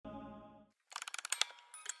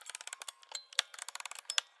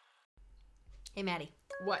Hey, Maddie.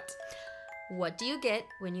 What? What do you get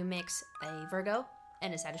when you mix a Virgo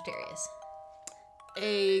and a Sagittarius?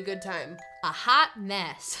 A good time. A hot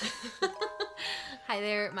mess. Hi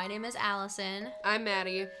there, my name is Allison, I'm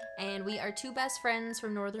Maddie. and we are two best friends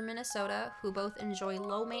from northern Minnesota who both enjoy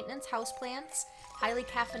low-maintenance houseplants, highly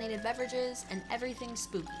caffeinated beverages, and everything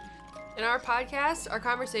spooky. In our podcast, our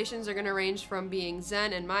conversations are going to range from being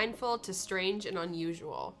zen and mindful to strange and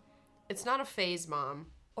unusual. It's not a phase, Mom.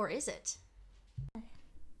 Or is it?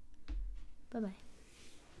 Bye-bye.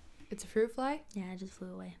 It's a fruit fly? Yeah, I just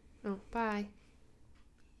flew away. Oh, bye.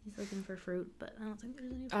 He's looking for fruit, but I don't think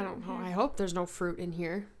there's any fruit. I don't know. I hope there's no fruit in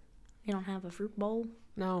here. You don't have a fruit bowl?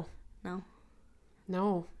 No. No?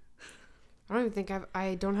 No. I don't even think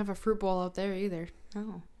I don't have a fruit bowl out there either. No.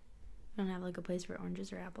 You don't have like a place for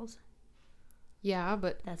oranges or apples? Yeah,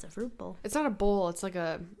 but That's a fruit bowl. it's not a bowl. It's like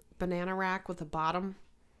a banana rack with a bottom.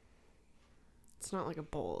 It's not like a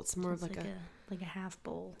bowl. It's more It's like like a half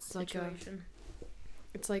bowl like a- situation.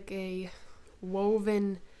 It's like a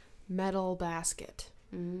woven metal basket.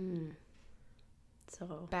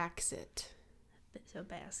 So Baxit. it's a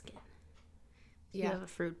basket. Yeah. You have a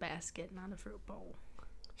fruit basket, not a fruit bowl.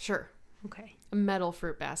 Sure. Okay. A metal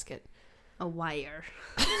fruit basket. A wire.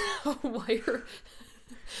 A wire.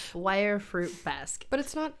 Wire fruit basket. But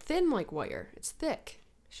it's not thin like wire. It's thick.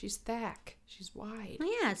 She's thick. She's wide.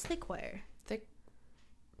 Oh, yeah, it's thick wire. Thick.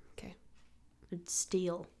 Okay. It's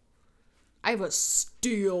steel. I have a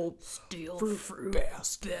steel Fruit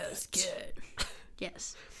basket.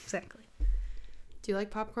 Yes, exactly. Do you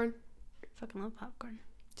like popcorn? Fucking love popcorn.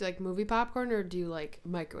 Do you like movie popcorn or do you like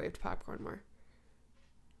microwaved popcorn more?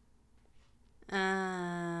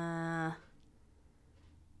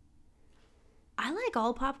 I like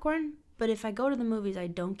all popcorn, but if I go to the movies, I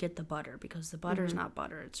don't get the butter because the butter's not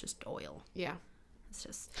butter. It's just oil. Yeah. It's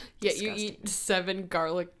just Yeah, disgusting. you eat 7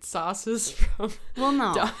 garlic sauces from Well,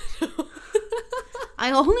 no. Domino's.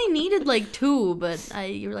 I only needed like 2, but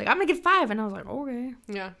you were like, I'm gonna get 5, and I was like, okay.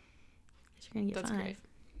 Yeah. Guess you're gonna get That's 5. great.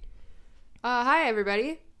 Hi,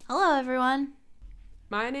 everybody. Hello, everyone.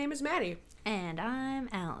 My name is Maddie. And I'm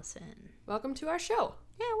Allison. Welcome to our show.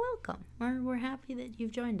 Yeah, welcome. We're happy that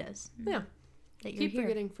you've joined us. Yeah. That you're here.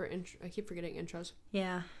 I keep forgetting intros.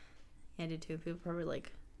 Yeah. I do too. People probably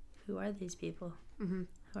like, who are these people? Mm-hmm.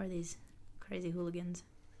 Who are these crazy hooligans?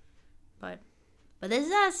 But this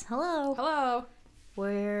is us. Hello. Hello.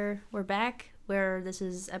 We're back. This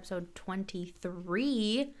is episode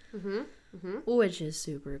 23, which is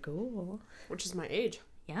super cool. Which is my age.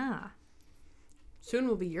 Yeah. Soon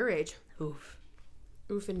will be your age. Oof.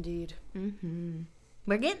 Oof, indeed.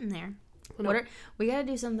 We're getting there. I know. We gotta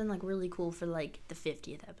do something like really cool for like the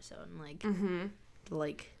 50th episode and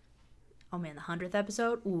like oh man, the 100th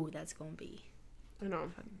episode. Ooh, that's gonna be I know.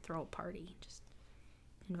 fucking throw a party. Just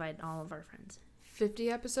invite all of our friends. 50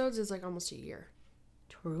 episodes is like almost a year.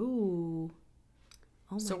 True.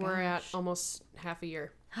 Oh my So we're at gosh. almost half a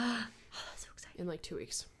year Oh, that's so exciting. in like 2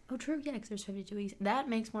 weeks. Oh, true. Yeah, because there's 52 weeks. That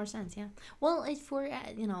makes more sense. Yeah. Well, if we're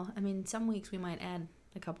at, I mean, some weeks we might add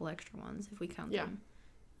a couple extra ones if we count them.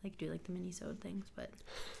 Like do like the mini-sode things, but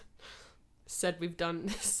Said we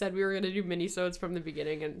were gonna do mini-sodes from the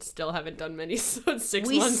beginning and still haven't done mini-sodes 6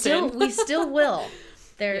 we months still in. we still will.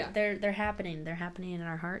 Yeah. They're happening. They're happening in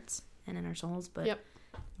our hearts and in our souls. But Yep.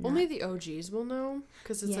 Only the OGs will know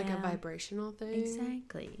because it's like a Yeah. vibrational thing.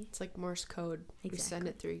 exactly. It's like Morse code. We send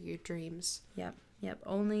it through your dreams. Yep.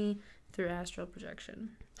 Only through astral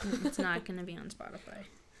projection. It's not going to be on Spotify.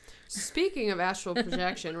 Speaking of astral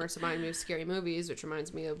projection, which reminds me of scary movies, which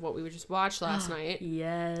reminds me of what we just watched last night.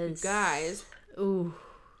 Yes, Guys, Ooh.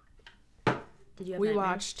 Did you have we nightmares?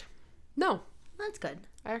 watched. No, That's good.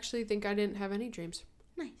 I actually think I didn't have any dreams,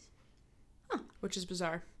 Nice. which is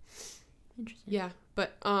bizarre. Interesting. Yeah,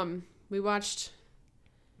 but we watched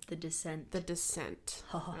The Descent. The Descent.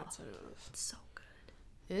 Oh, That's what it was. it's so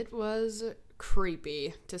good. It was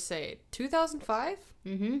creepy to say. 2005?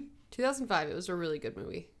 Mm-hmm. 2005. It was a really good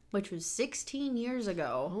movie. Which was 16 years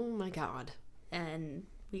ago, Oh my god. and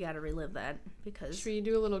we got to relive that because Should we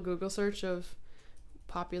do a little Google search of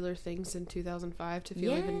popular things in 2005 to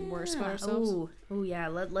feel even worse about ourselves? Oh yeah.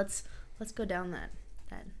 Let's go down that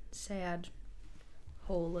sad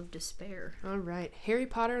hole of despair. All right. Harry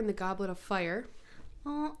Potter and the Goblet of Fire.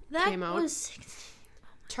 Oh, that Came out. was 16.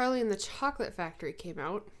 Charlie and the Chocolate Factory came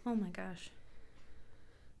out. Oh my gosh.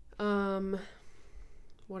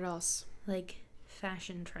 What else? Like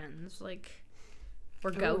fashion trends, like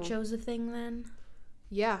were Oh. gauchos a thing then?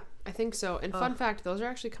 Yeah, I think so. And fun fact, those are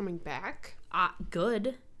actually coming back.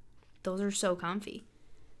 Good. Those are so comfy.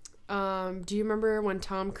 Do you remember when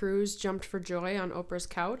Tom Cruise jumped for joy on Oprah's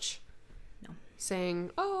couch? No. saying,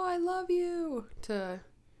 "Oh, I love you" to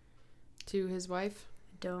his wife?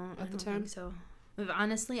 I don't think so.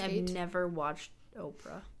 Honestly, Kate? I've never watched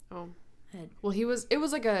Oprah. Oh. Well, it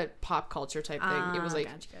was like a pop culture type thing. It was like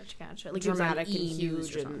gotcha. Like dramatic and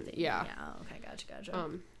huge and yeah. Yeah, okay, gotcha.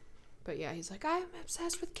 But yeah, he's like, I'm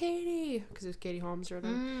obsessed with Katie because it was Katie Holmes or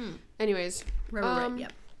whatever. Anyways, right,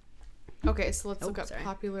 yep. Okay, so let's look up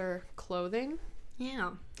popular clothing.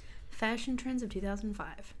 Yeah, fashion trends of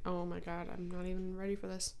 2005. Oh my god, I'm not even ready for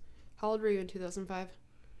this. How old were you in 2005?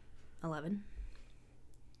 11.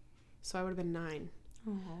 So I would have been 9.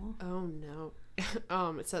 Oh. Oh no.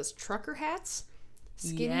 It says trucker hats,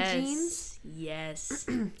 skinny jeans. Yes.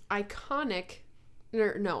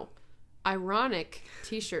 Ironic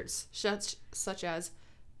t-shirts such as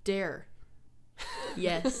Dare.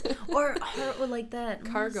 Yes. Or like that.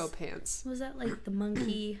 Cargo pants. Was that like the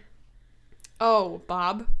monkey? Oh,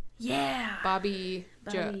 Bob. Yeah. Bobby.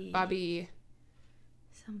 Something.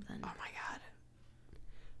 Oh my god.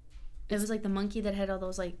 It was like the monkey that had all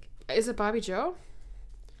those like. Is it Bobby Joe?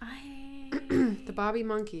 The Bobby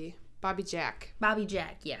Monkey. Bobby Jack. Bobby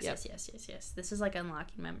Jack. Yes, yep. yes. This is like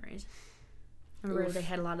unlocking memories. Remember they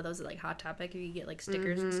had a lot of those at like Hot Topic. You get like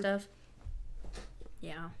stickers and stuff.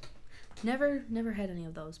 Yeah. Never had any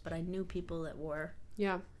of those, but I knew people that wore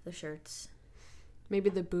the shirts. Maybe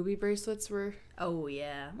the booby bracelets were. Oh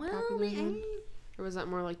yeah. Well, or was that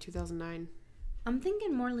more like 2009? I'm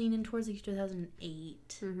thinking more leaning towards like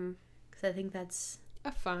 2008. Because I think that's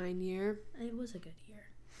a fine year. It was a good year.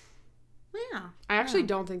 Yeah. I actually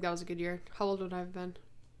don't think that was a good year. How old would I have been?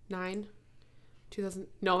 9? 2000?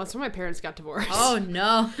 No, that's when my parents got divorced. Oh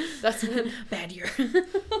no. That's when bad year.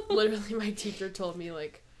 Literally my teacher told me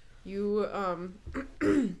like, you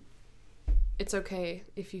it's okay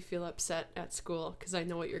if you feel upset at school because I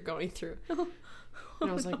know what you're going through. And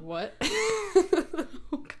I was like, what?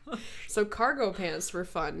 Oh gosh. So cargo pants were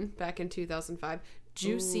fun back in 2005.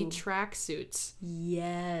 Juicy tracksuits.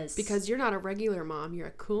 Yes. Because you're not a regular mom, you're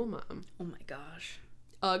a cool mom. Oh my gosh.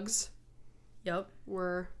 Uggs. Yep.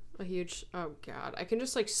 Were a huge. Oh god, I can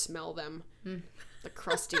just like smell them. The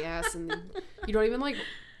crusty ass, and you don't even like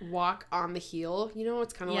walk on the heel. You know,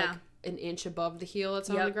 it's kind of like an inch above the heel that's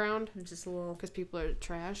on the ground. Just a little because people are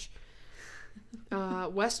trash.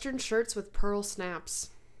 Western shirts with pearl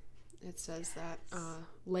snaps. It says that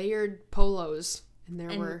layered polos. And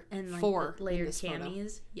there were like 4 layered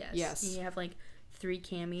camis. Photo. Yes. And you have like 3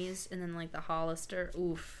 camis and then like the Hollister.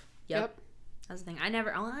 Oof. Yep. That's the thing. I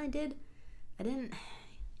didn't.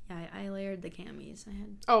 Yeah, I layered the camis. I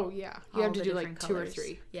had. Oh yeah, you have to do like 2 or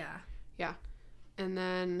 3. Yeah. Yeah, and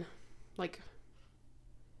then like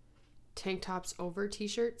tank tops over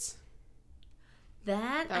t-shirts.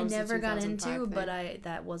 That I never got into, but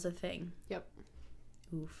that was a thing. Yep.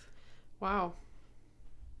 Oof. Wow.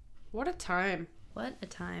 What a time. What a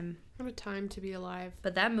time. What a time to be alive.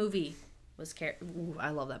 But that movie was I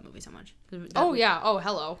love that movie so much. Yeah. Oh,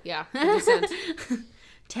 hello. Yeah.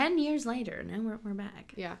 10 years later, now we're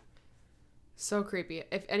back. Yeah. So creepy.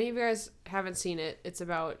 If any of you guys haven't seen it, it's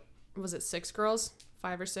about, was it 6 girls?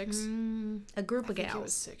 5 or 6? A group of gals. I think it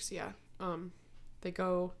was 6, yeah. They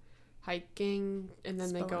go hiking, and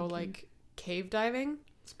then they go, like, cave diving.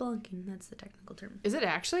 Spelunking, that's the technical term. Is it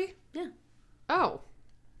actually? Yeah. Oh.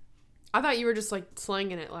 I thought you were just, like,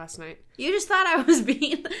 slanging it last night. You just thought I was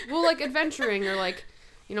being... Well, like, adventuring or, like,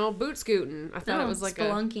 you know, boot scooting. I thought it was, like,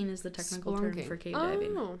 spelunking is the technical term for cave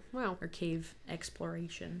diving. Oh, wow. Or cave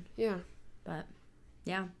exploration. Yeah. But,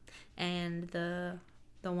 yeah. And the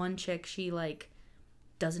one chick, she, like,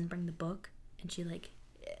 doesn't bring the book. And she, like,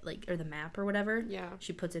 or the map or whatever. Yeah.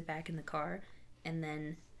 She puts it back in the car. And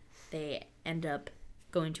then they end up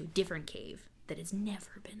going to a different cave that has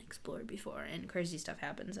never been explored before, and crazy stuff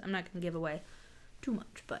happens. I'm not going to give away too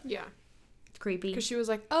much, but yeah, it's creepy. Because she was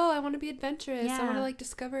like, "Oh, I want to be adventurous. I want to like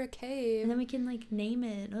discover a cave, and then we can like name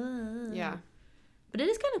it." Yeah, but it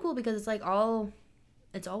is kind of cool because it's like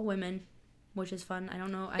it's all women, which is fun. I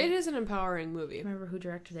don't know. It is an empowering movie. I don't remember who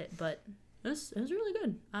directed it, but it was really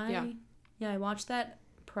good. I watched that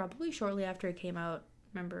probably shortly after it came out.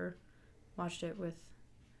 Remember, watched it with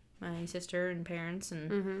my sister and parents,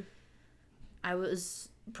 and I was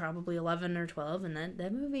probably 11 or 12, and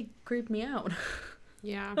that movie creeped me out.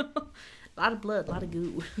 Yeah. A lot of blood, a lot of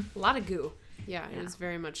goo. A lot of goo. Yeah, it was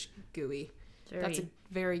very much gooey. That's a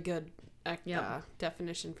very good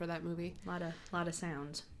definition for that movie. A lot of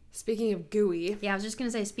sounds. Speaking of gooey. Yeah, I was just going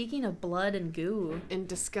to say, speaking of blood and goo. And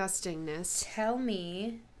disgustingness. Tell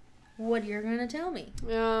me what you're going to tell me.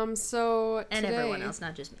 So and today, everyone else,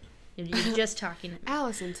 not just me. You're just talking.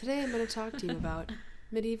 Allison, today I'm going to talk to you about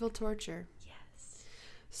medieval torture. Yes.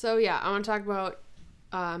 So yeah, I want to talk about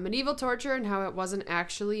Medieval torture and how it wasn't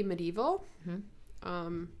actually medieval.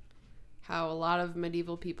 Mm-hmm. How a lot of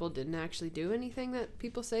medieval people didn't actually do anything that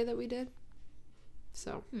people say that we did.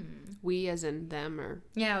 So, we as in them or...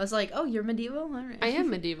 Yeah, I was like, oh, you're medieval? All right. I am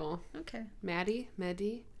medieval. Okay. Medieval.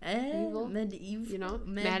 Medieval. You know?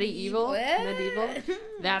 Medieval.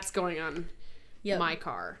 That's going on my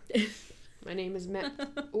car. My name is Matt.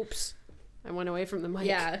 Oops. I went away from the mic.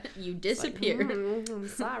 Yeah, you disappeared. Like, I'm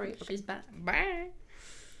sorry. Okay. She's back. Bye.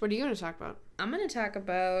 What are you going to talk about? I'm going to talk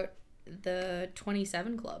about the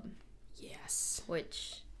 27 Club. Yes.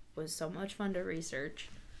 Which was so much fun to research.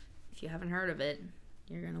 If you haven't heard of it,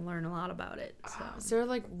 you're going to learn a lot about it. So. Is there,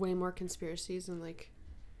 like, way more conspiracies and, like,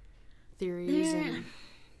 theories?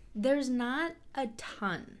 There's not a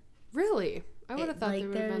ton. Really? I would have thought there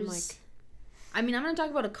would have been, like... I mean, I'm going to talk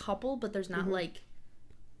about a couple, but there's not, like,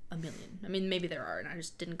 a million. I mean, maybe there are, and I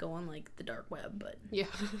just didn't go on, like, the dark web, but... Yeah,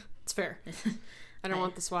 it's fair. I don't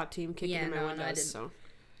want the SWAT team kicking in my windows, so...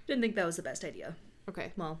 Didn't think that was the best idea.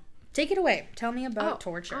 Okay. Well, take it away. Tell me about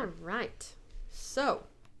torture. All right. So,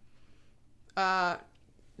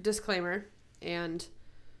 disclaimer and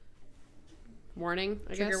warning,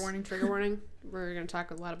 I guess. Trigger warning. We're going to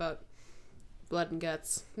talk a lot about blood and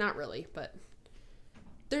guts. Not really, but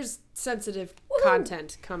there's sensitive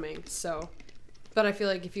content coming, so... But I feel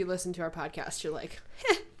like if you listen to our podcast, you're like...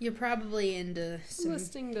 You're probably into some...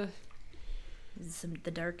 Listening to...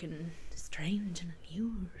 the dark and strange and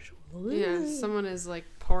unusual. Yeah, someone is like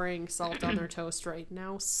pouring salt on their toast right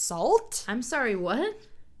now. Salt? I'm sorry, what?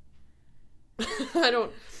 I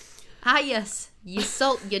don't... Yes. You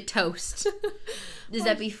salt your toast. Is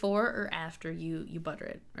that before or after you butter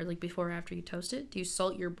it? Or like before or after you toast it? Do you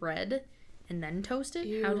salt your bread and then toast it?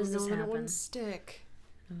 Ew, how does this happen? It wouldn't stick.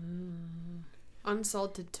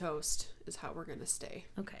 Unsalted toast is how we're gonna stay.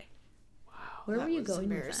 Okay. Wow. Where were you going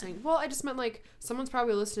with that? Well, I just meant like someone's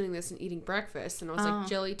probably listening to this and eating breakfast, and I was like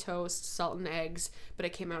jelly toast, salt and eggs, but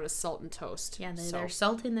it came out as salt and toast. Yeah, they're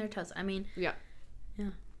salting their toast. I mean, yeah.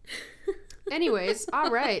 Anyways, all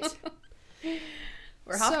right.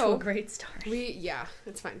 We're off to a great start.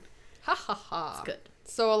 It's fine. Ha ha ha. It's good.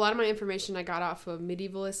 So a lot of my information I got off of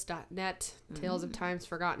medievalist.net,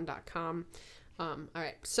 talesoftimesforgotten.com. All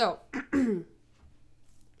right, so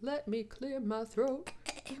let me clear my throat.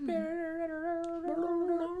 You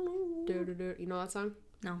know that song?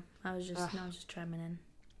 No, I was just chiming in.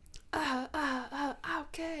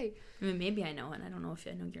 Okay. I mean, maybe I know it. I don't know if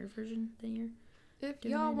I know your version that you're. If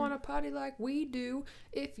y'all want to party like we do,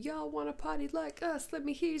 if y'all want to party like us, let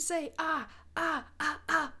me hear you say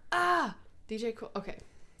DJ Cool. Okay.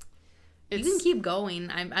 You can keep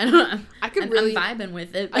going. I don't know. I'm vibing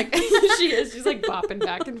with it. She is. She's like bopping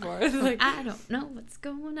back and forth. Like, I don't know what's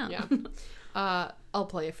going on. Yeah. I'll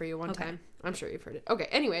play it for you one time. I'm sure you've heard it. Okay.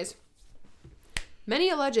 Anyways,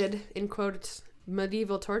 many alleged, in quotes,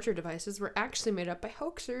 medieval torture devices were actually made up by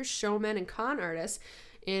hoaxers, showmen, and con artists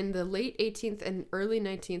in the late 18th and early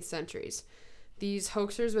 19th centuries. These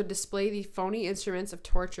hoaxers would display the phony instruments of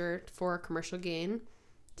torture for commercial gain,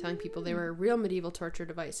 telling people they were real medieval torture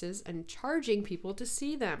devices and charging people to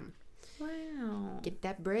see them. Wow. Get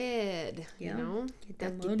that bread, you know? Get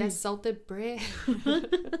that salted bread.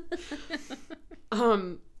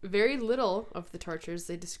 Very little of the tortures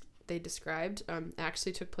they described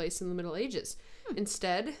actually took place in the Middle Ages.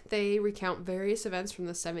 Instead, they recount various events from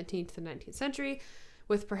the 17th to 19th century,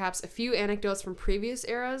 with perhaps a few anecdotes from previous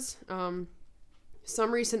eras.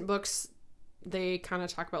 Some recent books, they kind of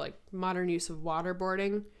talk about like modern use of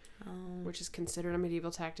waterboarding, which is considered a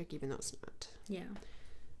medieval tactic, even though it's not. Yeah.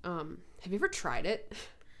 Have you ever tried it?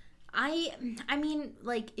 I mean,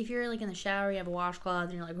 like, if you're like in the shower, you have a washcloth,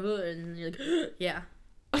 and you're like, ugh, and you're like, yeah.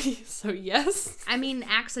 So yes. I mean,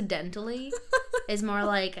 accidentally is more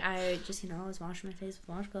like I just, I was washing my face with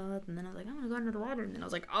washcloth, and then I was like, I'm gonna go under the water, and then I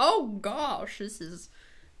was like, oh gosh, this is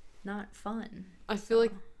not fun. I feel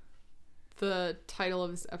like the title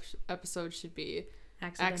of this episode should be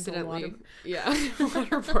accidentally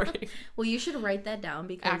waterboarding. Well, you should write that down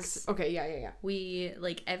because yeah. We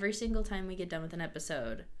like every single time we get done with an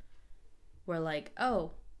episode, we're like,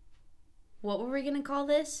 oh, what were we gonna call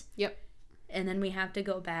this? Yep. And then we have to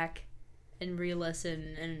go back and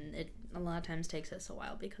re-listen, and it a lot of times takes us a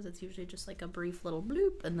while because it's usually just like a brief little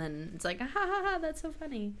bloop, and then it's like, ha ha ha, that's so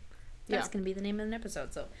funny. That's gonna be the name of an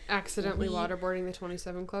episode. So accidentally waterboarding the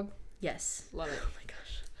 27 Club. Yes. Love it. Oh my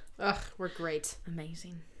gosh. Ugh, we're great.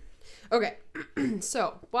 Amazing. Okay,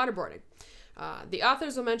 so waterboarding. The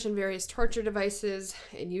authors will mention various torture devices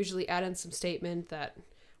and usually add in some statement that,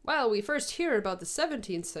 while we first hear about the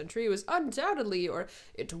 17th century, it was undoubtedly, or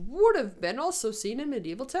it would have been also seen in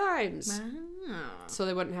medieval times. Wow. So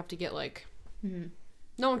they wouldn't have to get like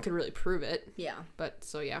No one could really prove it. Yeah. But,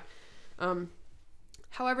 so yeah.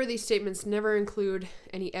 However, these statements never include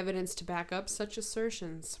any evidence to back up such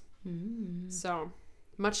assertions. So,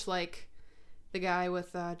 much like the guy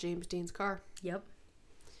with James Dean's car. Yep.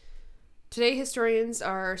 Today, historians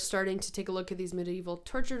are starting to take a look at these medieval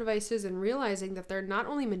torture devices and realizing that they're not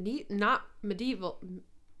only not medieval.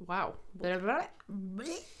 Wow. They're not.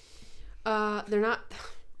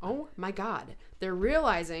 Oh my God. They're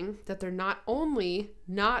realizing that they're not only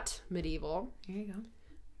not medieval. There you go.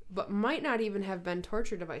 But might not even have been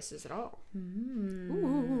torture devices at all.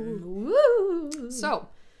 Ooh. So,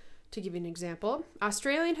 to give you an example,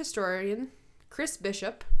 Australian historian Chris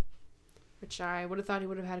Bishop, which I would have thought he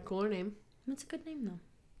would have had a cooler name. That's a good name, though.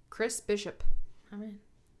 Chris Bishop. I mean,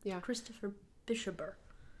 yeah. Christopher Bishoper.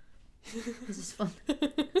 This is fun.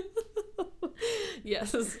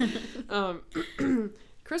 Yes.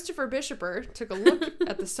 Christopher Bishoper took a look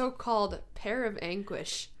at the so-called Pear of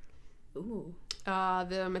Anguish. Ooh.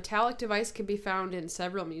 The metallic device can be found in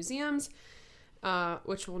several museums,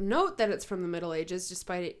 which will note that it's from the Middle Ages,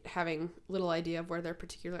 despite having little idea of where their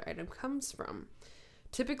particular item comes from.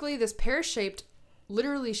 Typically, this pear-shaped,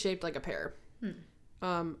 literally shaped like a pear,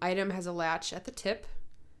 item has a latch at the tip.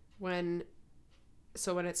 When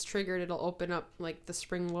it's triggered, it'll open up like the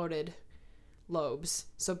spring-loaded lobes.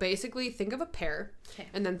 So basically, think of a pear,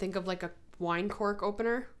 and then think of like a wine cork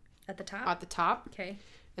opener at the top. At the top, okay,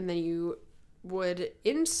 and then you would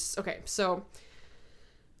so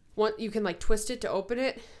you can like twist it to open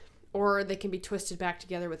it, or they can be twisted back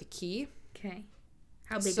together with a key. Okay,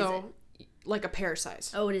 how big is it? Like a pear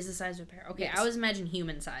size. Oh, it is the size of a pear. Okay, yes. I was imagining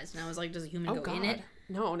human size, and I was like, does a human go in it?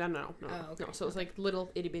 No. Oh, okay. No. So it's like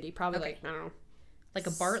little itty bitty, probably like I don't know, like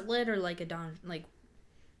a Bartlett or like a like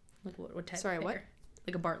what type? Sorry, of pear? what?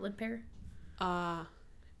 Like a Bartlett pear?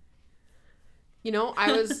 You know,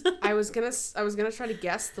 I was gonna try to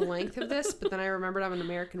guess the length of this, but then I remembered I'm an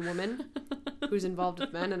American woman who's involved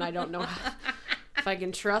with men, and I don't know if I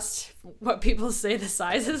can trust what people say the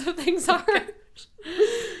sizes of things are.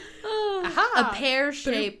 A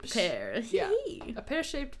pear-shaped pear. Yeah, a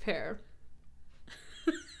pear-shaped pear.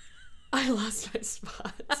 I lost my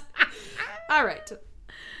spot. All right.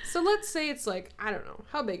 So let's say it's like, I don't know.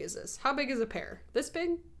 How big is this? How big is a pear? This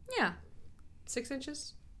big? Yeah. 6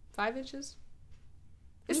 inches? 5 inches?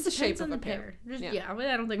 It's the shape of a pear. Yeah,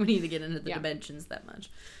 I don't think we need to get into the dimensions that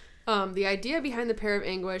much. The idea behind the Pear of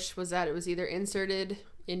Anguish was that it was either inserted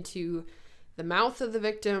into the mouth of the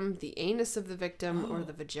victim, the anus of the victim, or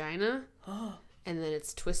the vagina. And then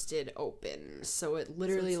it's twisted open. So it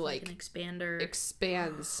literally like an expander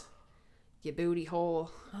expands your booty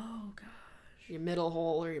hole. Oh, gosh. Your middle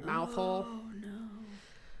hole or your mouth hole. Oh,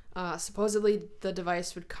 no. Supposedly, the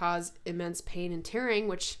device would cause immense pain and tearing,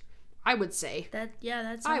 which I would say. That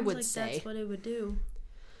sounds that's what it would do.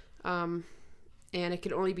 And it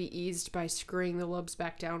could only be eased by screwing the lobes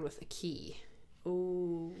back down with a key.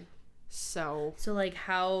 Ooh. So like,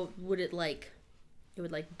 how would it like? It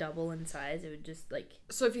would like double in size. It would just like.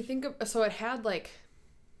 So if you think of, so it had like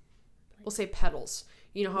we'll say petals.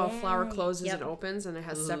 You know how a flower closes and opens, and it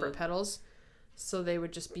has separate petals. So they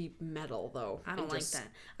would just be metal, though. I don't like that.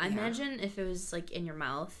 I imagine if it was like in your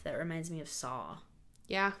mouth. That reminds me of Saw.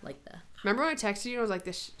 Yeah. Like the. Remember when I texted you? I was like,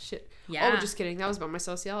 "This shit." Yeah. Oh, just kidding. That was about my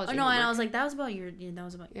sociology. Oh no, and I was like, "That was about your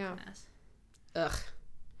class." Ugh.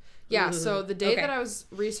 Yeah. Ooh. So the day that I was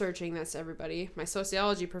researching this, everybody, my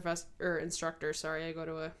sociology instructor. Sorry, I go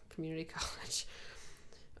to a community college.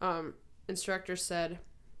 Instructor said,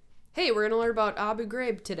 "Hey, we're gonna learn about Abu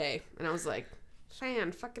Ghraib today," and I was like,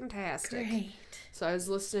 "Fan-fucking-tastic." Great. So I was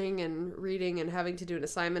listening and reading and having to do an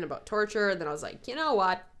assignment about torture, and then I was like, you know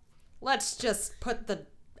what? Let's just put the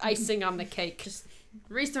icing on the cake. Just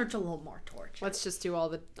research a little more torture. Let's just do all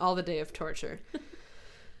the day of torture.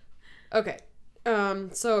 Okay.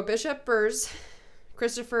 So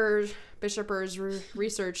Christopher Bishoper's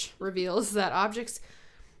research reveals that objects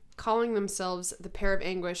calling themselves the Pear of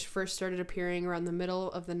Anguish first started appearing around the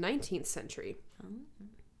middle of the 19th century. Oh.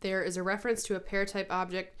 There is a reference to a pear-type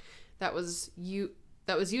object that was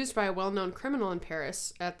used by a well-known criminal in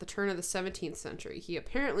Paris at the turn of the 17th century. He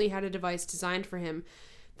apparently had a device designed for him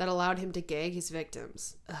that allowed him to gag his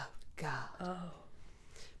victims. Oh, God. Oh.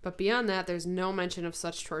 But beyond that, there's no mention of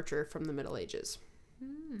such torture from the Middle Ages.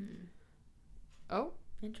 Oh?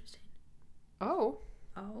 Interesting. Oh?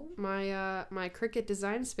 My Cricut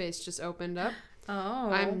design space just opened up. Oh.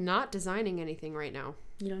 I'm not designing anything right now.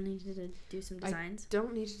 You don't need to do some designs? I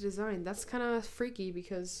don't need to design. That's kind of freaky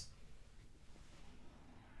because...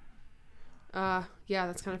 yeah,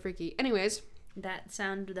 that's kind of freaky. Anyways. That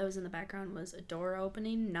sound that was in the background was a door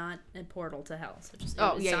opening, not a portal to hell. So just,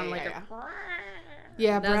 sounded like a...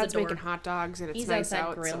 Yeah, Brad's making hot dogs and it's nice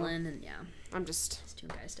out. He's outside grilling and I'm just. He's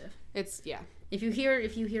doing guy stuff. It's If you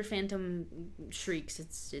hear phantom shrieks,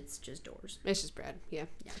 it's just doors. It's just Brad. Yeah.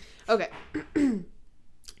 Okay.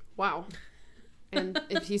 Wow. And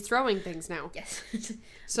if he's throwing things now. Yes.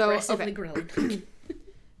 So aggressively grilling.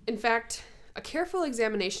 In fact, a careful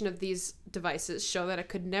examination of these devices show that it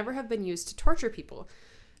could never have been used to torture people.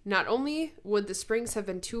 Not only would the springs have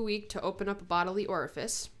been too weak to open up a bodily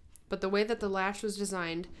orifice, but the way that the lash was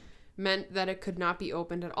designed meant that it could not be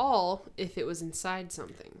opened at all if it was inside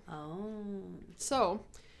something. Oh. So,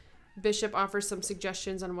 Bishop offers some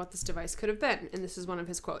suggestions on what this device could have been, and this is one of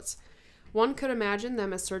his quotes. One could imagine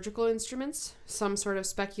them as surgical instruments, some sort of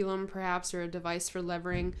speculum perhaps, or a device for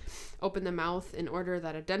levering open the mouth in order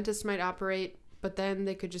that a dentist might operate, but then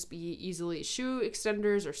they could just be easily shoe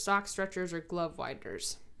extenders or sock stretchers or glove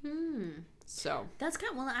wideners. So. That's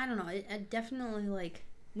kind of, well, I don't know. I definitely, like,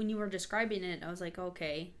 when you were describing it, I was like,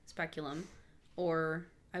 okay, speculum. Or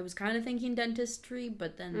I was kind of thinking dentistry,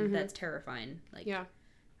 but then that's terrifying. Like,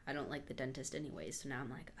 I don't like the dentist anyways, so now I'm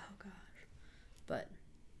like, oh gosh. But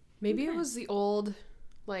maybe it was the old,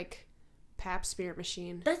 like, pap smear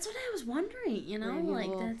machine. That's what I was wondering, you know?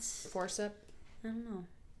 Like, that's forceps. I don't know.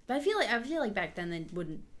 But I feel like back then they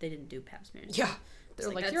didn't do pap smears. Yeah. They're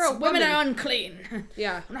like you're a woman. Women are unclean.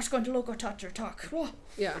 Yeah. I'm not going to look or touch or talk.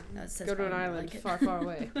 Yeah. Go to an island far, far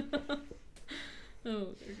away. Oh, dear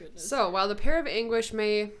goodness. So, while the pair of anguish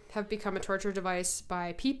may have become a torture device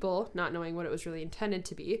by people, not knowing what it was really intended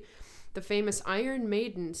to be, the famous Iron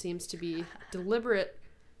Maiden seems to be a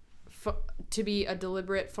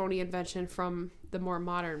deliberate phony invention from the more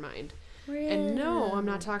modern mind. Really? And no, I'm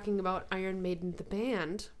not talking about Iron Maiden the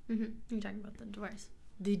band. Mm-hmm. You're talking about the device.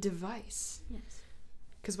 The device. Yes.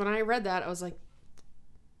 Because when I read that, I was like,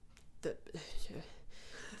 the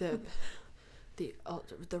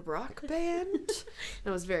rock band? And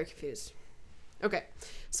I was very confused. Okay,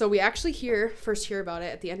 so we actually first hear about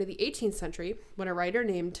it at the end of the 18th century when a writer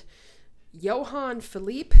named Johann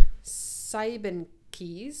Philipp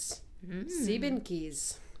Siebenkees.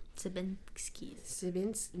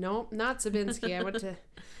 No, not Sabinski. I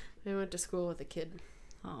went to school with a kid.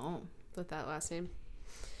 Oh. With that last name.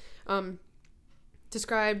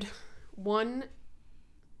 Described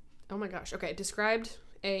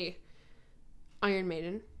a Iron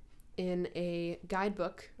Maiden in a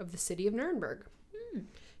guidebook of the city of Nuremberg.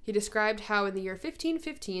 He described how in the year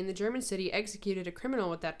 1515 the German city executed a criminal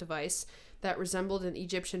with that device that resembled an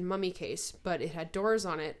Egyptian mummy case, but it had doors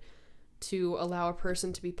on it to allow a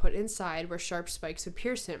person to be put inside where sharp spikes would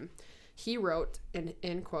pierce him. He wrote,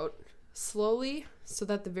 end quote, slowly so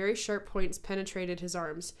that the very sharp points penetrated his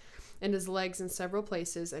arms and his legs in several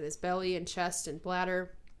places, and his belly and chest and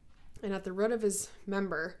bladder, and at the root of his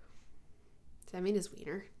member. Does that mean his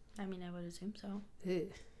wiener? I mean, I would assume so.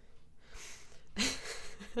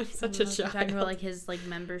 I'm such a child. You're talking about like his like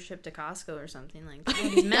membership to Costco or something like that.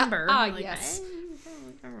 His member. Like, yes.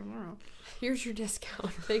 Here's your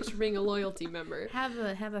discount. Thanks for being a loyalty member. Have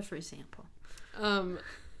a free sample.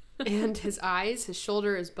 And his eyes, his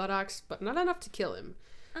shoulder, his buttocks, but not enough to kill him.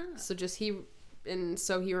 So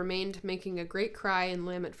he remained making a great cry and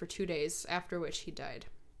lament for 2 days, after which he died.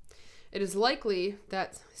 It is likely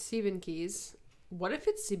that Siebenkees, what if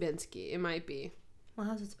it's Siebenski? It might be. Well,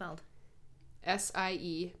 how's it spelled?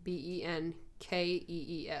 Siebenkees.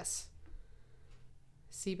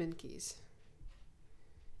 Siebenkees.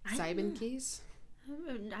 Siebenkees?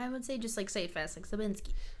 I would say just like say it fast, like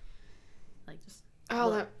Sabinski. Like just.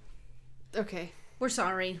 Okay. We're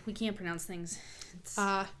sorry. We can't pronounce things.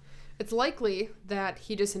 It's likely that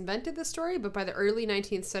he just invented the story, but by the early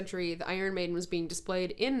 19th century, the Iron Maiden was being displayed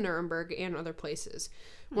in Nuremberg and other places.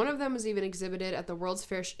 One of them was even exhibited at the World's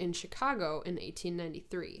Fair in Chicago in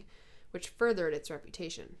 1893, which furthered its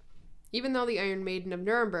reputation. Even though the Iron Maiden of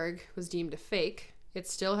Nuremberg was deemed a fake, it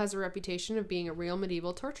still has a reputation of being a real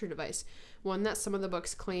medieval torture device, one that some of the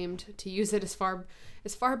books claimed to use it as far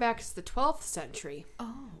back as the 12th century.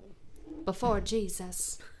 Oh. Before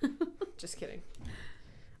Jesus. Just kidding.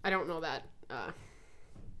 I don't know that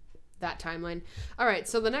timeline. All right,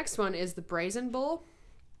 so the next one is the Brazen Bull,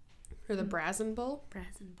 or the Brazen Bull.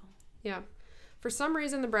 Brazen Bull. Yeah. For some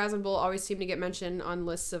reason, the Brazen Bull always seemed to get mentioned on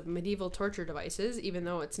lists of medieval torture devices, even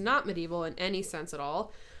though it's not medieval in any sense at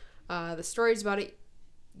all. The stories about it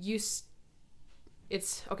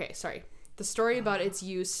The story about its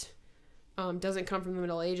use doesn't come from the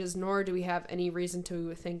Middle Ages, nor do we have any reason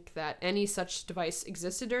to think that any such device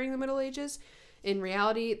existed during the Middle Ages. In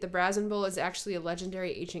reality, the Brazen Bull is actually a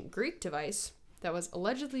legendary ancient Greek device that was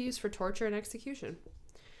allegedly used for torture and execution.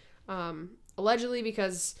 Allegedly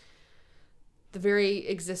because the very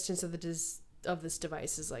existence of of this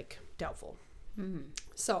device is like doubtful. Mm-hmm.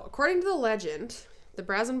 So, according to the legend, the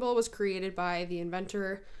brazen bull was created by the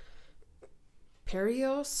inventor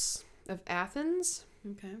Perios of Athens.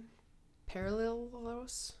 Okay.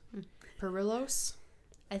 Perilos? Perilos?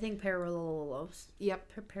 I think parallelos.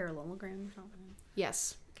 Yep. Parallelogram or something.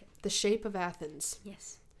 Yes. Okay. The shape of Athens.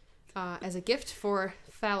 Yes. As a gift for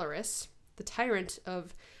Phalaris, the tyrant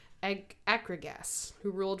of Akragas,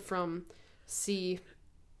 who ruled from c.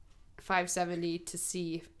 570 to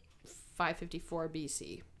c. 554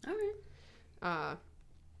 BC. All right.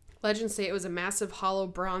 Legends say it was a massive hollow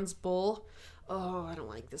bronze bull. Oh, I don't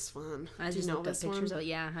like this one. I just know this pictures one?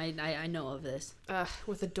 Yeah, I know of this.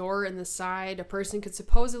 With a door in the side, a person could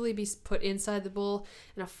supposedly be put inside the bull,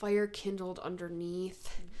 and a fire kindled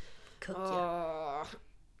underneath.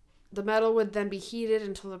 The metal would then be heated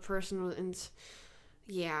until the person was.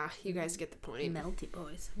 Yeah, you guys get the point. Melty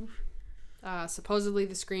boys. Supposedly,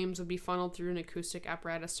 the screams would be funneled through an acoustic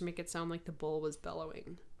apparatus to make it sound like the bull was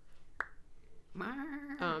bellowing.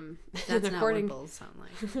 That's not what bulls sound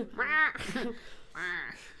like.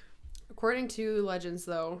 According to legends,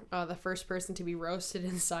 though, the first person to be roasted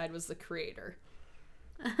inside was the creator.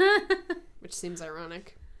 Which seems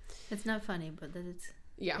ironic. It's not funny, but that it's...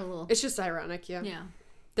 Yeah, it's just ironic, yeah. Yeah.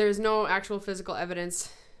 There's no actual physical evidence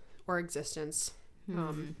or existence.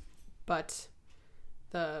 But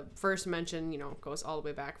the first mention, goes all the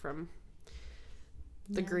way back from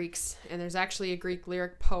the Greeks. And there's actually a Greek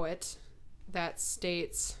lyric poet that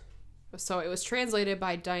states... So it was translated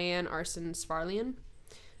by Diane Arson Svarlian.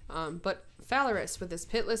 But Phalaris, with his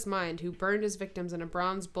pitiless mind, who burned his victims in a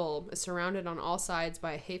bronze bull, is surrounded on all sides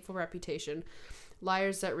by a hateful reputation.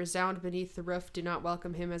 Liars that resound beneath the roof do not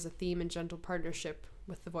welcome him as a theme in gentle partnership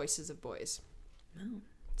with the voices of boys. Oh.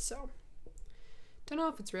 So, don't know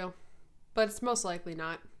if it's real, but it's most likely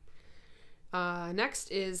not.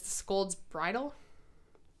 Next is the Scold's Bridle.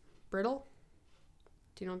 Bridle?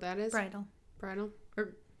 Do you know what that is? Bridle.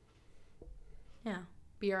 Yeah.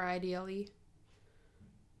 Bridle.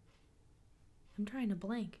 I'm trying to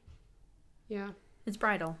blank. Yeah. It's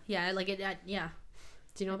bridle. Yeah, like it. Yeah.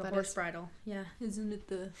 Do you know like what that horse is? Bridle. Yeah. Isn't it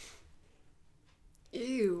the?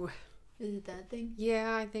 Ew. Is it that thing?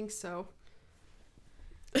 Yeah, I think so.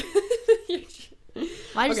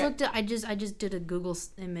 I just looked at. I just did a Google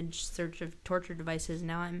image search of torture devices.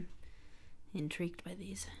 Now I'm intrigued by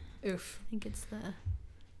these. Oof. I think it's the.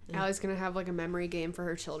 Allie's gonna have like a memory game for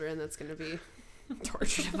her children. That's gonna be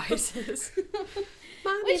torture devices.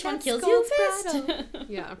 Mommy, which one kills you first?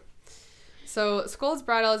 Yeah. So, Scold's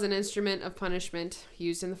Bridle is an instrument of punishment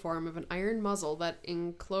used in the form of an iron muzzle that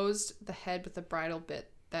enclosed the head with a bridle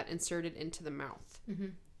bit that inserted into the mouth. Mm-hmm.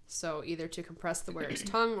 So, either to compress the wearer's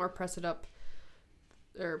tongue or press it up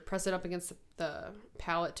against the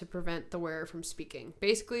palate to prevent the wearer from speaking.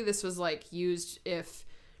 Basically, this was like used if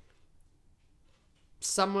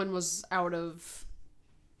someone was out of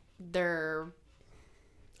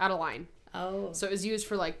line. Oh. So it was used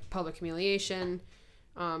for like public humiliation.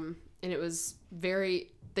 And it was they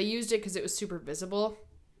used it because it was super visible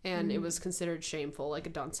and it was considered shameful, like a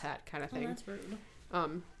dunce hat kind of thing. Oh, that's rude.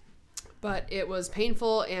 But it was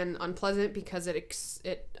painful and unpleasant because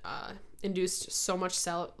it induced so much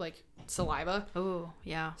saliva. Oh,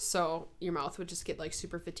 yeah. So your mouth would just get like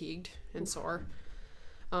super fatigued and sore.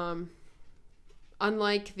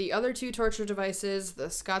 Unlike the other two torture devices, the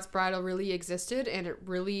Scots Bridle really existed and it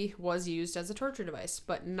really was used as a torture device,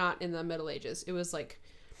 but not in the Middle Ages. It was like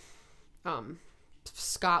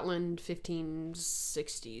Scotland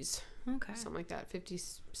 1560s. Okay. Something like that.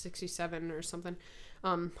 67 or something.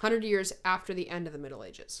 100 years after the end of the Middle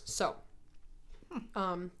Ages. So,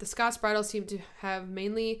 the Scots Bridle seemed to have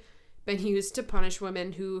mainly been used to punish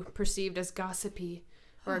women who perceived as gossipy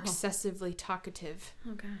or excessively talkative.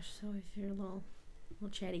 Oh gosh, so if you're a little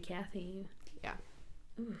chatty Cathy. Yeah.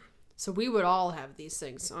 Ooh. So we would all have these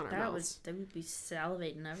things on our mouths. That would be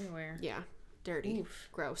salivating everywhere. Yeah. Dirty. Oof.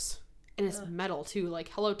 Gross. And it's metal too, like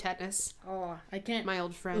hello tetanus. Oh, I can't. My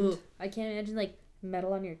old friend. I can't imagine like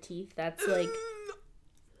metal on your teeth. That's like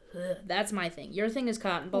that's my thing. Your thing is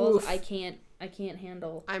cotton balls. Oof. I can't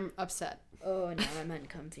handle. I'm upset. Oh, now I'm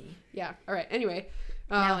uncomfy. Yeah. All right. Anyway.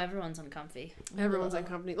 Now everyone's uncomfy. Everyone's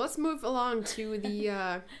uncomfy. Let's move along to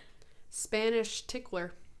the Spanish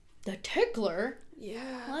tickler. The tickler?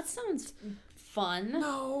 Yeah. Well, that sounds fun.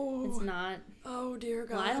 No. It's not. Oh, dear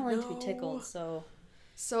God. Well, I don't like to be tickled, so.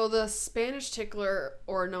 So the Spanish tickler,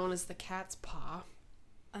 or known as the cat's paw.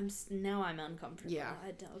 Now I'm uncomfortable. Yeah.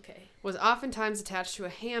 Okay. Was oftentimes attached to a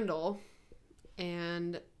handle,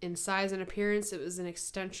 and in size and appearance, it was an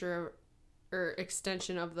extension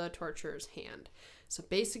of the torturer's hand. So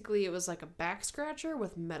basically, it was like a back scratcher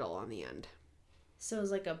with metal on the end. So it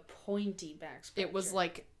was like a pointy back scratcher. It was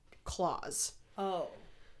like claws. Oh.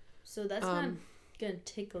 So that's not gonna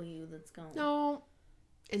tickle you, that's going... No.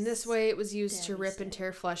 In this way, it was used to rip and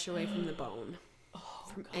tear flesh away from the bone.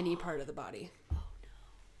 From any part of the body. Oh,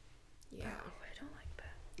 no. Yeah. Oh, I don't like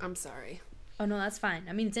that. I'm sorry. Oh, no, that's fine.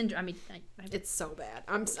 I mean, it's it's so bad.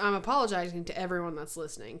 I'm apologizing to everyone that's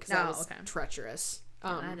listening, because that was treacherous.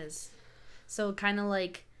 That is... So, kind of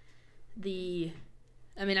like the...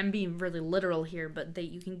 I mean, I'm being really literal here, but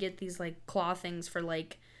you can get these, like, claw things for,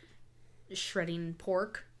 like, shredding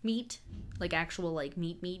pork meat. Like, actual, like,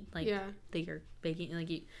 meat. Like, they are baking,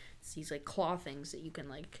 like, it's these, like, claw things that you can,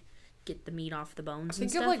 like, get the meat off the bones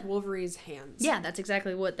and stuff. Think of, like, Wolverine's hands. Yeah, that's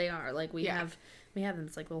exactly what they are. Like, we have them.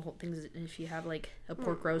 It's, like, little whole things. If you have, like, a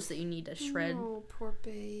pork roast that you need to shred. Oh, poor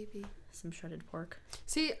baby. Some shredded pork.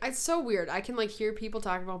 See, it's so weird. I can, like, hear people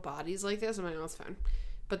talk about bodies like this. I'm like, oh, it's fine.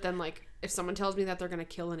 But then, like, if someone tells me that they're going to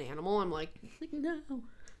kill an animal, I'm like, no.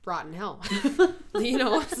 Rotten hell. You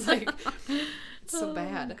know, it's like, it's so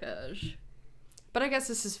bad. Oh, gosh. But I guess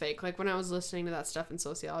this is fake. Like, when I was listening to that stuff in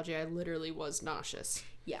sociology, I literally was nauseous.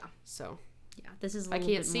 Yeah. So. Yeah, this is a I little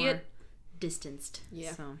can't bit see more it. distanced.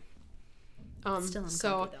 Yeah. So. So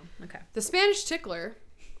Still uncomfy, though. Okay. The Spanish tickler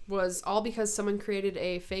was all because someone created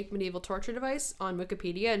a fake medieval torture device on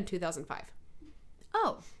Wikipedia in 2005.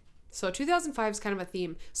 Oh. So 2005 is kind of a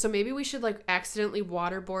theme. So maybe we should, like, accidentally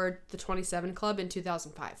waterboard the 27 Club in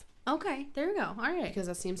 2005. Okay, there we go. All right. Because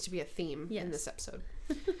that seems to be a theme in this episode.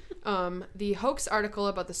 The hoax article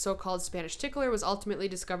about the so-called Spanish tickler was ultimately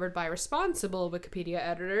discovered by responsible Wikipedia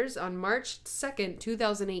editors on March 2nd,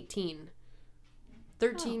 2018.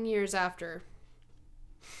 13 years after.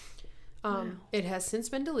 It has since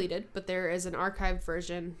been deleted, but there is an archived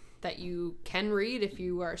version that you can read if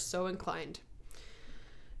you are so inclined.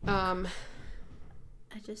 I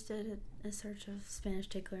just did a search of Spanish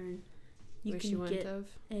tickler, and you can get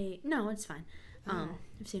a... No, it's fine. I've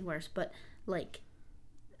seen worse, but, like,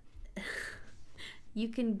 you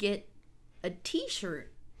can get a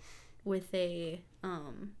t-shirt with a,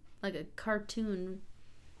 like a cartoon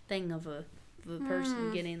thing of a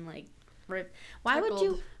person getting, like, ripped. Why would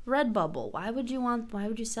you... Redbubble. Why would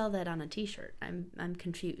you sell that on a t-shirt? I'm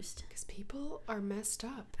confused. Because people are messed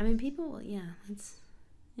up. I mean, people, it's...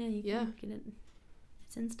 Yeah, you can get it.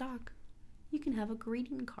 It's in stock. You can have a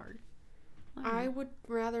greeting card. Wow. I would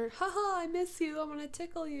rather, haha, I miss you, I'm gonna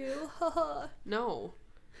tickle you, haha. No.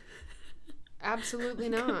 Absolutely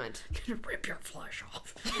not. I'm gonna rip your flesh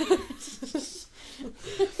off.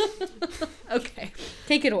 Okay,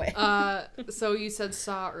 take it away. So you said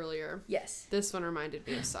Saw earlier. Yes. This one reminded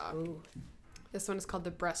me of Saw. Ooh. This one is called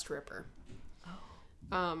The Breast Ripper.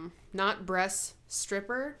 Oh. Not breast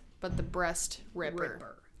stripper, but the breast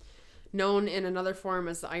ripper. Known in another form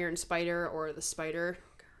as the Iron Spider or the Spider.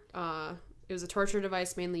 It was a torture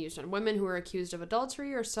device mainly used on women who were accused of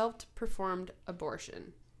adultery or self-performed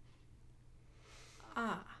abortion.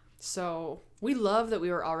 So we love that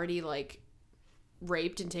we were already, like,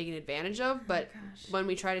 raped and taken advantage of, but when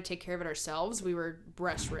we try to take care of it ourselves, we were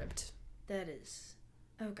breast ripped. That is...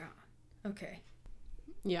 Oh, God. Okay.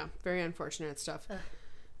 Yeah, very unfortunate stuff.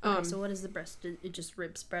 Okay, so what is the breast? It just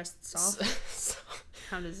rips breasts off?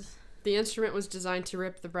 How does... The instrument was designed to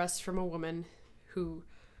rip the breasts from a woman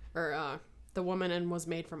the woman and was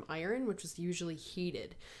made from iron, which was usually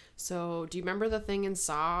heated. So, do you remember the thing in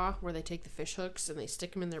Saw where they take the fish hooks and they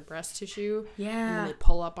stick them in their breast tissue? Yeah. And then they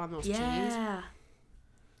pull up on those chains?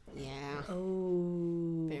 Yeah.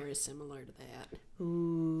 Oh. Very similar to that.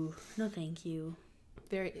 Ooh. No, thank you.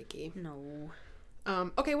 Very icky. No.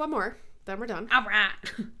 Okay, one more. Then we're done. All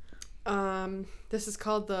right. This is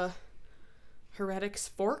called the Heretic's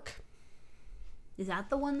Fork. Is that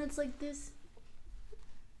the one that's like this?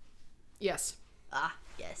 Yes.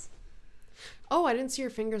 Yes. Oh, I didn't see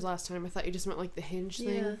your fingers last time. I thought you just meant like the hinge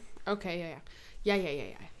thing. Okay, yeah.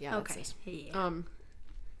 Yeah, okay. Yeah.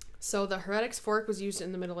 So the Heretic's Fork was used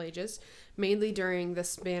in the Middle Ages, mainly during the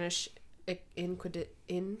Spanish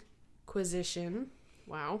Inquisition.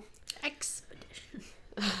 Wow. Expedition.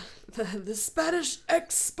 the Spanish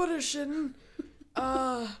Expedition.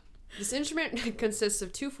 This instrument consists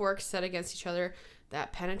of two forks set against each other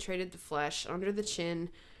that penetrated the flesh under the chin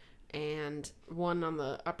and one on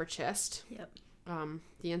the upper chest. Yep.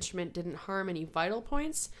 The instrument didn't harm any vital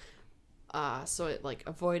points, so it, like,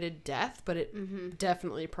 avoided death, but it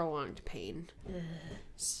definitely prolonged pain.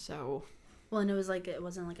 So. Well, and it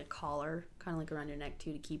wasn't like a collar, kind of like around your neck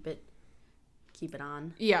too, to keep it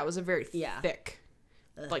on. Yeah, it was a very thick,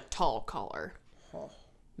 like, tall collar.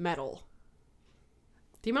 Metal.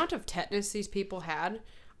 The amount of tetanus these people had,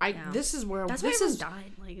 this is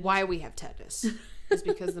why we have tetanus. is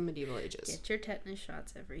because the medieval ages. Get your tetanus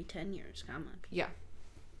shots every 10 years. Come on. Yeah.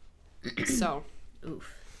 So.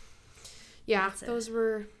 Oof. Yeah, those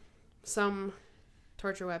were some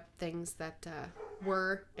torture web things that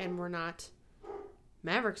were and were not.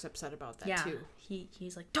 Maverick's upset about that too.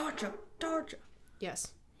 He's like, torture.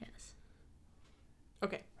 Yes. Yes.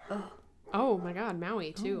 Okay. Oh my God,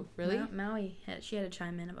 Maui too. Really? Maui. She had to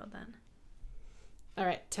chime in about that. All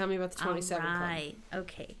right, tell me about the 27 Club. Right.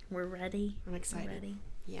 Okay, we're ready. I'm excited. We're ready.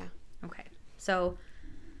 Yeah. Okay. So,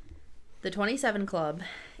 the 27 Club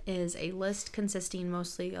is a list consisting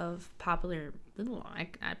mostly of popular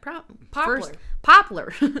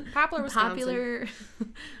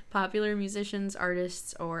musicians,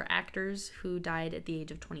 artists, or actors who died at the age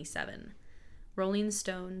of 27. Rolling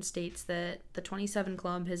Stone states that the 27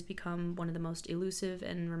 Club has become one of the most elusive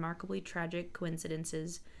and remarkably tragic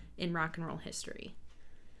coincidences in rock and roll history.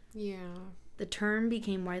 Yeah. The term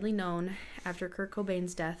became widely known after Kurt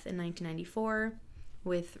Cobain's death in 1994,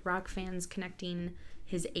 with rock fans connecting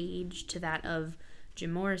his age to that of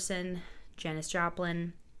Jim Morrison, Janis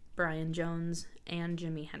Joplin, Brian Jones, and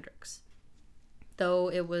Jimi Hendrix.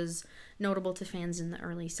 Though it was notable to fans in the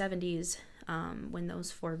early 70s when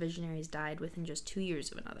those four visionaries died within just 2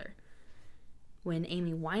 years of another. When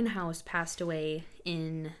Amy Winehouse passed away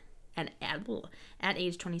at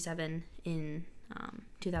age 27 in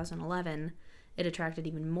 2011, it attracted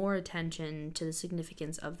even more attention to the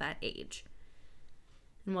significance of that age.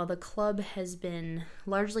 And while the club has been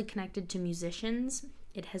largely connected to musicians,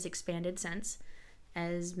 it has expanded since,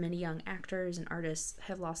 as many young actors and artists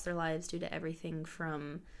have lost their lives due to everything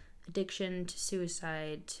from addiction to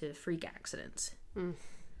suicide to freak accidents.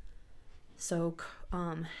 So,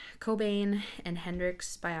 Cobain and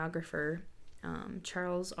Hendrix biographer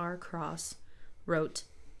Charles R. Cross wrote,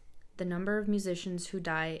 "The number of musicians who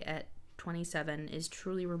die at 27 is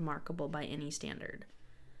truly remarkable by any standard.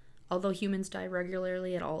 Although humans die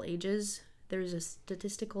regularly at all ages, there is a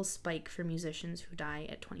statistical spike for musicians who die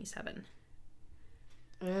at 27.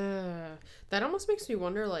 That almost makes me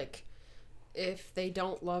wonder, like, if they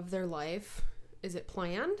don't love their life, is it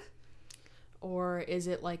planned? Or is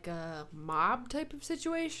it like a mob type of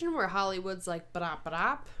situation where Hollywood's like,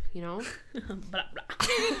 ba-da-ba-da, you know?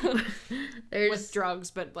 With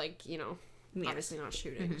drugs, but, like, you know, obviously not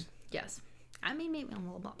shootings. Yes. I mean, maybe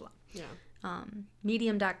blah, blah, blah. Yeah.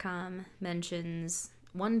 Medium.com mentions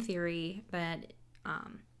one theory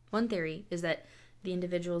is that the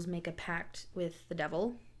individuals make a pact with the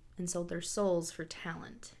devil and sold their souls for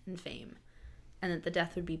talent and fame, and that the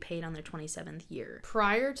death would be paid on their 27th year.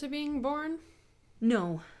 Prior to being born?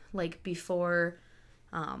 No, like before,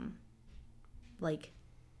 like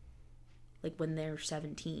when they're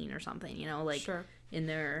 17 or something, you know, like sure. In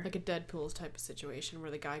their... Like a Deadpool's type of situation where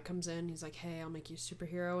the guy comes in, he's like, hey, I'll make you a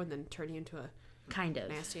superhero, and then turn you into a kind of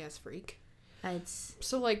nasty-ass freak. It's...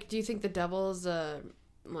 So, like, do you think the devil is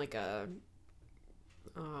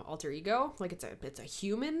alter ego? Like, it's a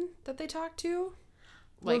human that they talk to?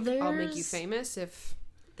 Like, well, I'll make you famous if...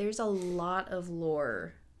 There's a lot of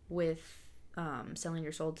lore with selling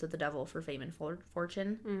your soul to the devil for fame and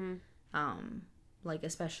fortune. Mm-hmm. Like,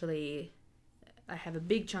 especially... I have a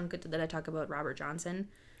big chunk that I talk about Robert Johnson.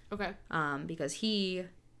 Okay. Because he,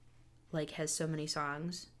 like, has so many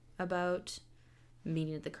songs about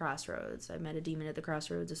meeting at the crossroads. I met a demon at the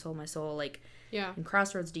crossroads, I sold my soul. Like, yeah. In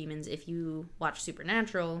Crossroads Demons, if you watch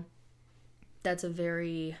Supernatural, that's a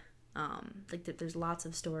very, like, there's lots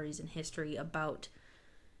of stories in history about,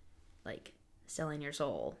 like, selling your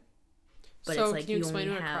soul. But so it's like, can you explain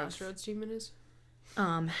what a Crossroads Demon is?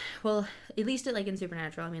 Well, at least like in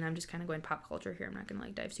Supernatural, I mean, I'm just kind of going pop culture here. I'm not going to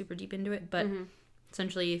like dive super deep into it, but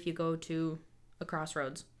essentially if you go to a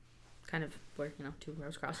crossroads, kind of where, you know, two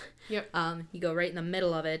roads cross. Yep. You go right in the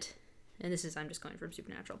middle of it, and this is, I'm just going from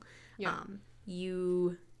Supernatural. Yeah.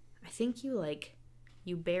 I think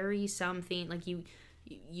you bury something, like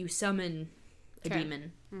you summon a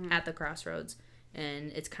demon at the crossroads,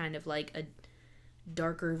 and it's kind of like a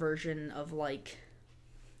darker version of, like,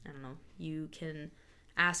 I don't know, you can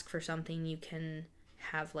ask for something, you can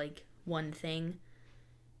have, like, one thing,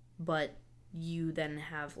 but you then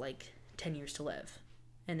have, like, 10 years to live.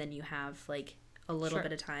 And then you have, like, a little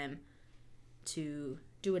bit of time to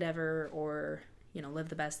do whatever, or, you know, live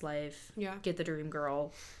the best life, get the dream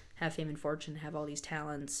girl, have fame and fortune, have all these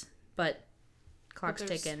talents, but clock's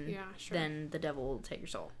ticking, then the devil will take your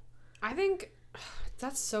soul. I think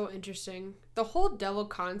that's so interesting. The whole devil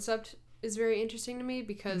concept is very interesting to me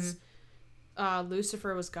because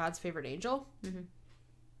Lucifer was God's favorite angel. Mm-hmm.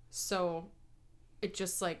 So it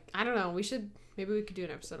just, like, I don't know, maybe we could do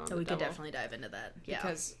an episode on the devil. We could definitely dive into that. Yeah.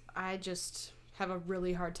 Because I just have a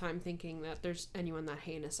really hard time thinking that there's anyone that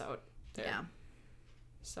heinous out there. Yeah.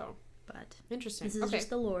 So, but interesting. This is just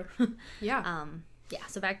the lore. Yeah. Yeah.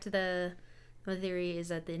 So back to the theory is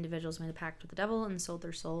that the individuals made a pact with the devil and sold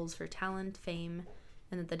their souls for talent, fame,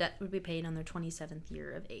 and that the debt would be paid on their 27th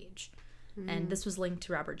year of age. And this was linked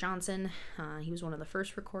to Robert Johnson. He was one of the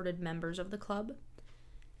first recorded members of the club.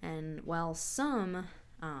 And while some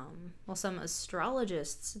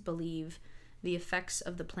astrologists believe the effects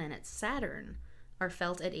of the planet Saturn are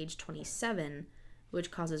felt at age 27,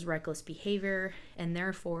 which causes reckless behavior and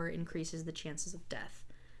therefore increases the chances of death.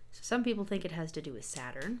 So some people think it has to do with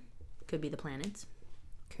Saturn. Could be the planets.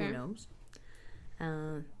 Okay. Who knows?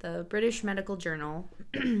 The British Medical Journal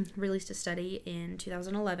released a study in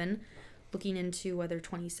 2011 looking into whether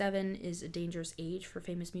 27 is a dangerous age for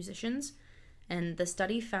famous musicians. And the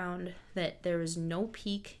study found that there was no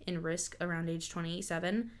peak in risk around age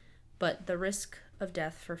 27, but the risk of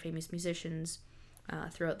death for famous musicians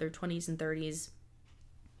throughout their 20s and 30s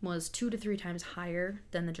was 2 to 3 times higher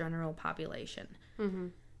than the general population. Mm-hmm.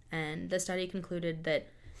 And the study concluded that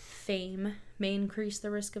fame may increase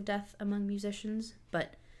the risk of death among musicians,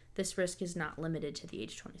 but this risk is not limited to the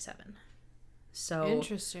age 27. So,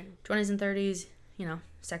 interesting. 20s and 30s, you know,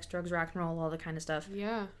 sex, drugs, rock and roll, all that kind of stuff.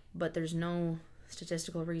 Yeah. But there's no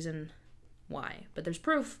statistical reason why. But there's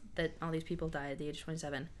proof that all these people died at the age of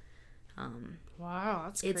 27. Wow,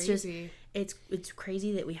 that's it's crazy. It's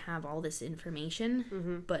crazy that we have all this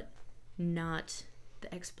information, but not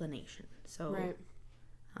the explanation. So, right.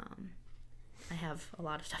 I have a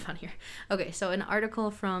lot of stuff on here. Okay, so an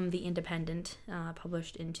article from The Independent,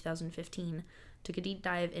 published in 2015, took a deep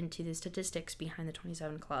dive into the statistics behind the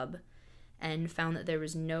 27 Club and found that there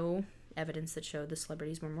was no evidence that showed the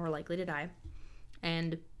celebrities were more likely to die.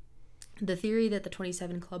 And the theory that the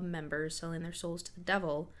 27 Club members selling their souls to the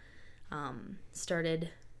devil started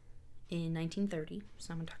in 1930.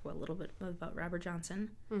 So I'm going to talk about a little bit about Robert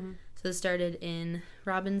Johnson. Mm-hmm. So this started in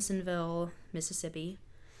Robinsonville, Mississippi.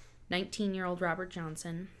 19-year-old Robert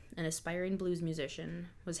Johnson, an aspiring blues musician,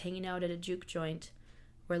 was hanging out at a juke joint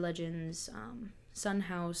where legends Son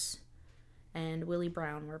House and Willie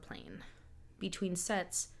Brown were playing. Between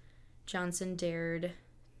sets, Johnson dared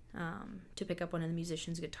to pick up one of the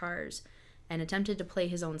musicians' guitars and attempted to play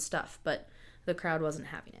his own stuff, but the crowd wasn't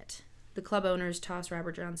having it. The club owners tossed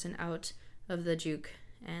Robert Johnson out of the juke,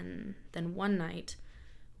 and then one night,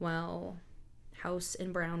 while House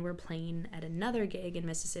and Brown were playing at another gig in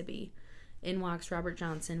Mississippi, in walks Robert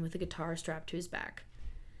Johnson with a guitar strapped to his back.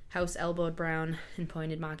 House elbowed Brown and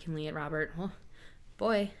pointed mockingly at Robert. Well,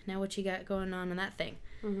 boy, now what you got going on that thing?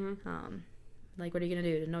 Mm-hmm. Like, what are you going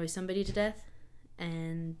to do, to annoy somebody to death?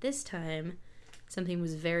 And this time, something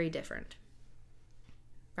was very different.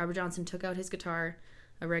 Robert Johnson took out his guitar,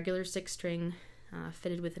 a regular 6-string,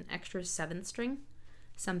 fitted with an extra 7th string,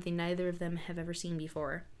 something neither of them have ever seen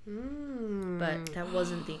before. But that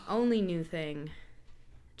wasn't the only new thing.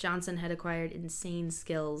 Johnson had acquired insane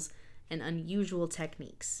skills and unusual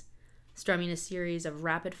techniques, strumming a series of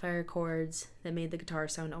rapid-fire chords that made the guitar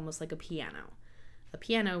sound almost like a piano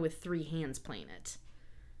with 3 hands playing it.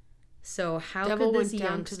 So how Devil could this went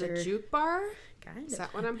youngster down to the juke bar? Kind of. Is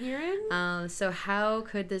that what I'm hearing? So how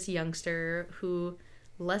could this youngster, who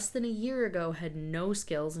less than a year ago had no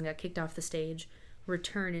skills and got kicked off the stage,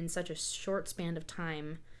 return in such a short span of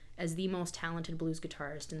time as the most talented blues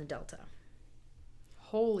guitarist in the Delta?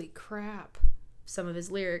 Holy crap. Some of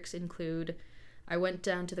his lyrics include, "I went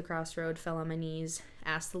down to the crossroad, fell on my knees,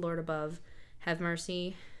 asked the Lord above, have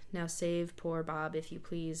mercy, now save poor Bob if you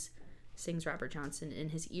please," sings Robert Johnson in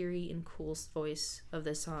his eerie and cool voice of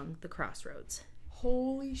the song The Crossroads.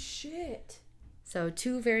 Holy shit. So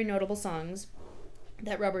 2 very notable songs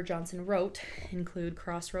that Robert Johnson wrote include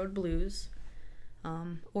Crossroad Blues,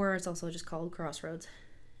 or it's also just called Crossroads,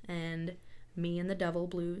 and Me and the Devil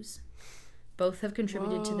Blues. Both have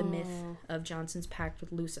contributed to the myth of Johnson's pact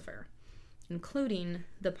with Lucifer, including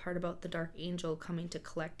the part about the dark angel coming to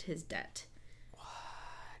collect his debt.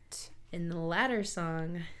 What? In the latter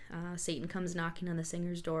song, Satan comes knocking on the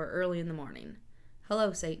singer's door early in the morning.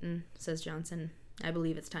 "Hello, Satan," says Johnson. "I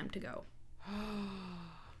believe it's time to go."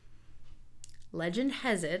 Legend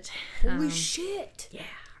has it... Holy shit! Yeah,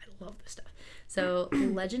 I love this stuff. So,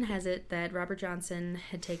 legend has it that Robert Johnson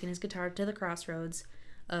had taken his guitar to the crossroads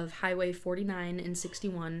of Highway 49 and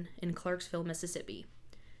 61 in Clarksville, Mississippi,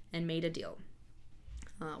 and made a deal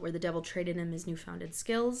where the devil traded him his newfound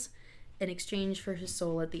skills in exchange for his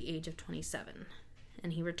soul at the age of 27.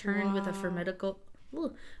 And he returned with a formidable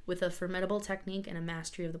technique and a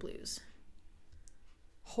mastery of the blues.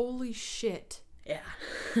 Holy shit. Yeah.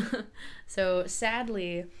 So,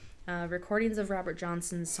 sadly, recordings of Robert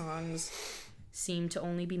Johnson's songs seem to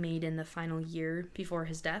only be made in the final year before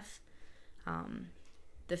his death.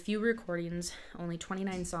 The few recordings, only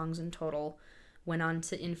 29 songs in total, went on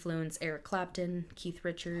to influence Eric Clapton, Keith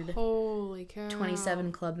Richards, holy cow,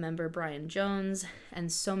 27 Club member Brian Jones,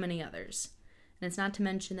 and so many others. And it's not to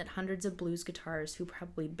mention that hundreds of blues guitarists who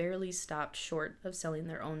probably barely stopped short of selling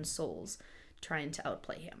their own souls trying to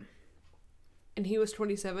outplay him. And he was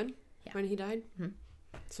 27 when he died? Mm-hmm.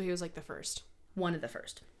 So he was like the first. One of the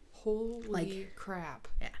first. Holy crap.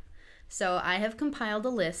 Yeah. So I have compiled a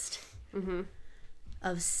list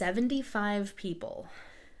of 75 people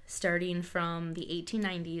starting from the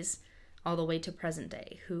 1890s all the way to present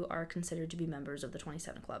day who are considered to be members of the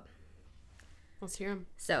 27 Club. Let's hear them.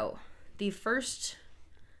 So the first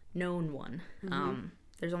known one,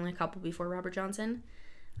 there's only a couple before Robert Johnson,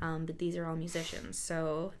 but these are all musicians.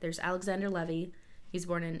 So there's Alexander Levy. He was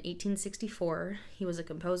born in 1864. He was a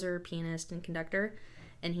composer, pianist, and conductor,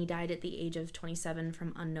 and he died at the age of 27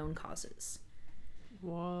 from unknown causes.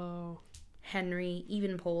 Whoa. Henry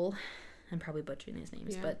Evenpole, I'm probably butchering these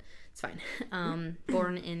names, but it's fine.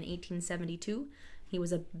 Born in 1872. He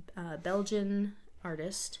was a Belgian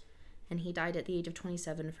artist, and he died at the age of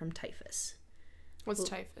 27 from typhus. What's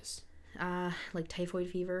typhus? Like typhoid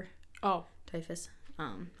fever. Oh. Typhus.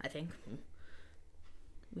 I think.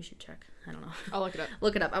 We should check. I don't know. I'll look it up.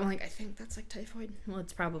 Look it up. I'm like, I think that's like typhoid. Well,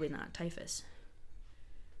 it's probably not. Typhus.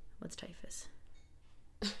 What's typhus?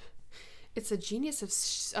 It's a genus of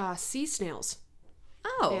sea snails.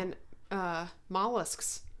 Oh. And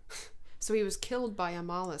mollusks. So he was killed by a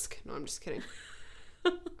mollusk. No, I'm just kidding.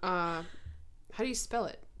 How do you spell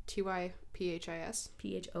it? Typhis?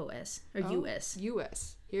 Phos. Or US.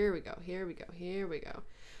 US. Here we go.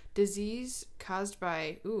 Disease caused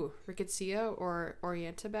by, rickettsia or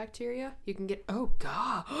Orientabacteria. You can get, oh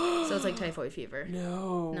god. So it's like typhoid fever.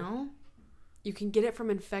 No. No? You can get it from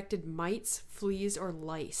infected mites, fleas, or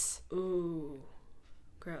lice. Ooh.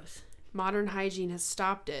 Gross. Modern hygiene has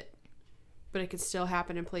stopped it, but it can still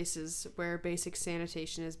happen in places where basic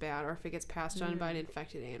sanitation is bad or if it gets passed on by an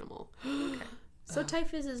infected animal. Okay. So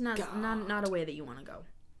typhus is not a way that you want to go.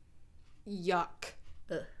 Yuck.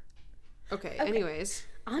 Ugh. Okay, anyways.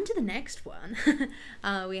 On to the next one.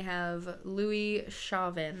 We have Louis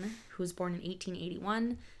Chauvin, who was born in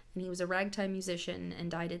 1881, and he was a ragtime musician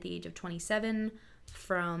and died at the age of 27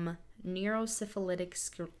 from neurosyphilitic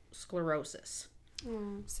sclerosis.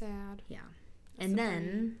 Oh, sad. Yeah. And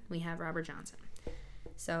then we have Robert Johnson.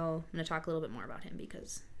 So I'm going to talk a little bit more about him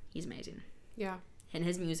because he's amazing. Yeah. And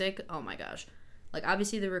his music, oh my gosh. Like,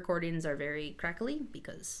 obviously the recordings are very crackly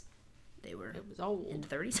because it was old in the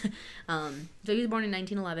 30s. So he was born in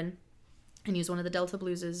 1911, and he was one of the Delta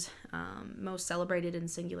Blues' most celebrated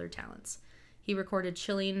and singular talents. He recorded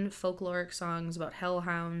chilling folkloric songs about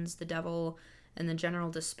hellhounds, the devil, and the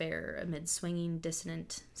general despair amid swinging,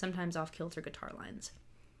 dissonant, sometimes off-kilter guitar lines,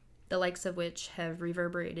 the likes of which have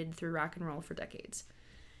reverberated through rock and roll for decades.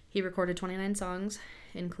 He recorded 29 songs,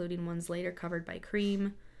 including ones later covered by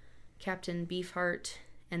Cream, Captain Beefheart,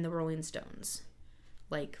 and the Rolling Stones,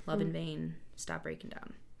 like Love in Vain, Stop Breaking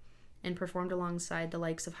Down, and performed alongside the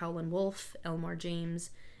likes of Howlin' Wolf, Elmore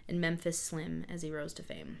James, and Memphis Slim as he rose to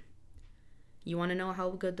fame. You want to know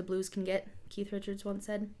how good the blues can get, Keith Richards once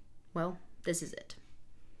said? Well, this is it.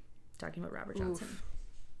 Talking about Robert Johnson. Oof.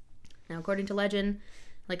 Now, according to legend,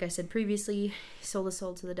 like I said previously, he sold his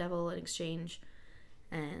soul to the devil in exchange,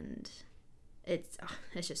 and it's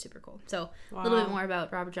just super cool. So, a little bit more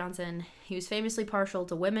about Robert Johnson. He was famously partial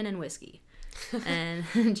to women and whiskey. And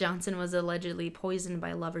Johnson was allegedly poisoned by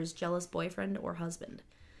a lover's jealous boyfriend or husband.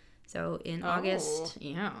 So in August,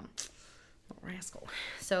 little rascal.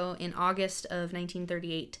 So in August of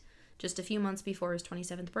 1938, just a few months before his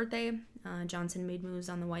 27th birthday, Johnson made moves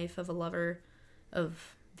on the wife of a lover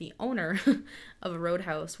of the owner of a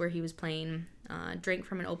roadhouse where he was playing, drank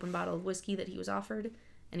from an open bottle of whiskey that he was offered,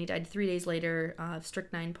 and he died 3 days later of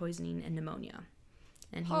strychnine poisoning and pneumonia.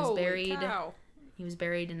 And he was buried. Cow. He was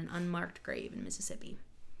buried in an unmarked grave in Mississippi.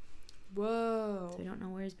 Whoa. So we don't know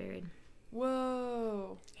where he's buried.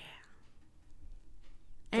 Whoa. Yeah.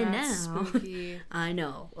 And that's now, spooky. I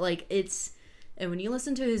know, like and when you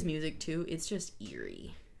listen to his music too, it's just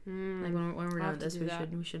eerie. Like when we're done with this, we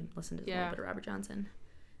should listen to a little bit of Robert Johnson.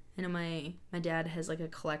 I know my dad has like a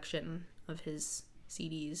collection of his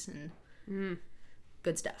CDs and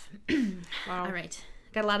good stuff. Wow. All right,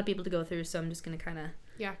 got a lot of people to go through, so I'm just gonna kind of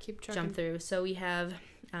keep jump through. So we have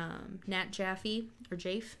Nat Jaffe or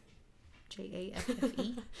Jafe. Jaffe.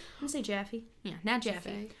 I'm gonna say Jaffe. Yeah, Nat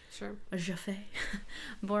Jaffe. Sure. Jaffe.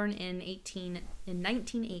 Born in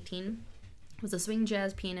 1918, was a swing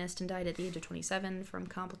jazz pianist and died at the age of 27 from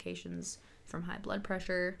complications from high blood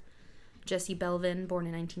pressure. Jesse Belvin, born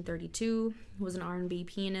in 1932, was an R&B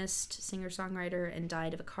pianist, singer-songwriter, and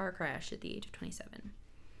died of a car crash at the age of 27.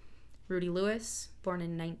 Rudy Lewis, born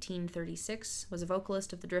in 1936, was a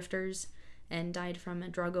vocalist of the Drifters and died from a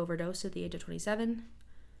drug overdose at the age of 27.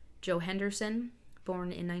 Joe Henderson,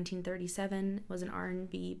 born in 1937, was an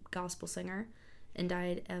R&B gospel singer and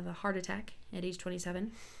died of a heart attack at age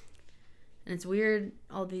 27. And it's weird,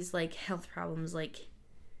 all these, like, health problems, like...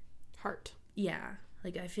 Heart. Yeah.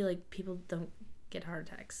 Like, I feel like people don't get heart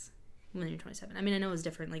attacks when you're 27. I mean, I know it's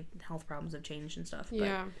different, like, health problems have changed and stuff. But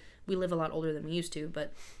yeah. We live a lot older than we used to,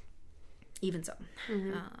 but even so.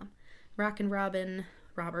 Mm-hmm. Rockin' Robin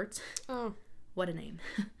Roberts. Oh. What a name.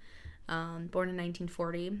 Born in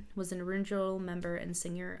 1940, was an original member and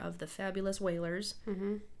singer of the Fabulous Wailers.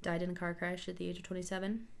 Mm-hmm. Died in a car crash at the age of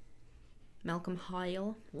 27. Malcolm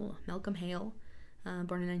Hale, born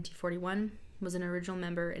in 1941, was an original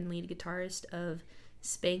member and lead guitarist of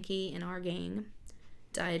Spanky and Our Gang.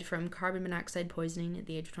 Died from carbon monoxide poisoning at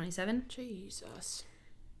the age of 27. Jesus.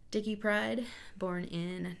 Dickie Pride, born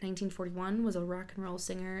in 1941, was a rock and roll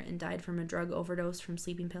singer and died from a drug overdose from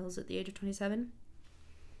sleeping pills at the age of 27.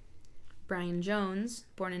 Brian Jones,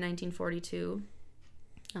 born in 1942.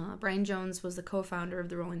 Brian Jones was the co-founder of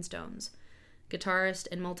the Rolling Stones, guitarist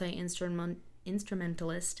and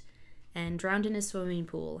multi-instrumentalist, and drowned in his swimming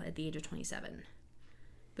pool at the age of 27.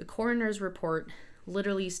 The coroner's report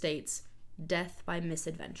literally states, death by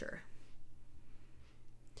misadventure.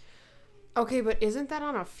 Okay, but isn't that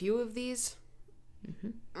on a few of these?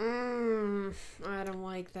 Mm-hmm. I don't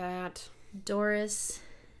like that. Doris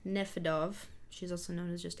Nefedov, she's also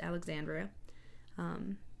known as just Alexandra.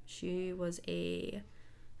 She was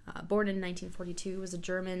born in 1942, was a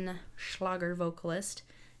German Schlager vocalist,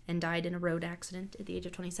 and died in a road accident at the age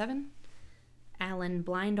of 27. Alan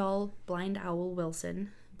Blind Owl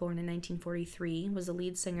Wilson, born in 1943, was a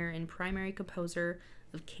lead singer and primary composer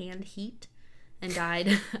of Canned Heat, and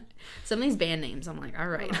died. Some of these band names, I'm like, all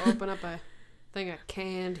right. Open up a thing of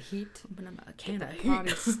Canned Heat. Open up a can of heat.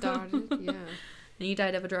 Party started, yeah. And he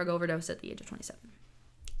died of a drug overdose at the age of 27.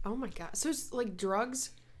 Oh my god. So it's like drugs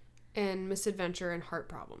and misadventure and heart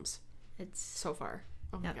problems. It's so far.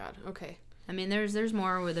 Oh my god. Okay. I mean, there's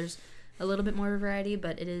more where there's a little bit more variety,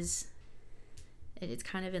 but it's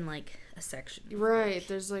kind of in like a section. Right. Like,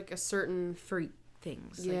 there's like a certain freak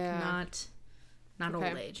things. Yeah. Like not okay.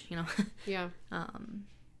 old age, you know. Yeah.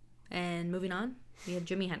 And moving on, we have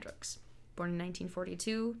Jimi Hendrix, born in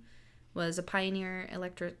 1942, was a pioneer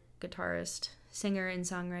electric guitarist, singer, and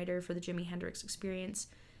songwriter for the Jimi Hendrix Experience,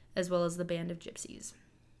 as well as the Band of Gypsies.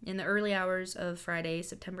 In the early hours of Friday,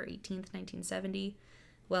 September 18th, 1970,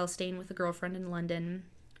 while staying with a girlfriend in London,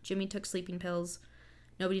 Jimmy took sleeping pills.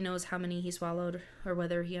 Nobody knows how many he swallowed or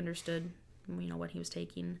whether he understood, what he was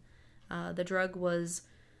taking. The drug was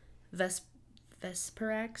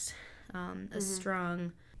Vesperax, a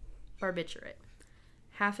strong barbiturate.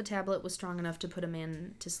 Half a tablet was strong enough to put a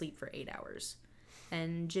man to sleep for 8 hours,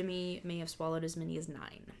 and Jimmy may have swallowed as many as 9.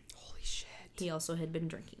 Holy shit. He also had been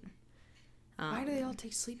drinking. Why do they all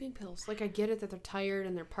take sleeping pills? Like, I get it that they're tired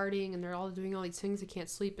and they're partying and they're all doing all these things, they can't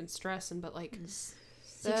sleep and stress, but like... 60s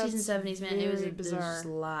and 70s, man, it was bizarre. Just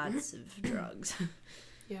lots of drugs.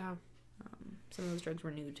 Yeah. Some of those drugs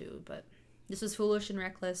were new too, but this was foolish and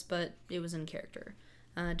reckless, but it was in character.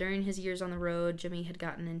 During his years on the road, Jimmy had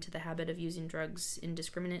gotten into the habit of using drugs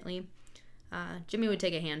indiscriminately. Jimmy would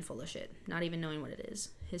take a handful of shit, not even knowing what it is,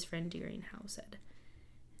 his friend Deering Howe said.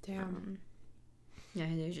 Damn. Yeah,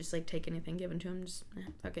 he would just like take anything given to him, just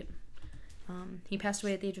fuck it. He passed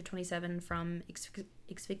away at the age of 27 from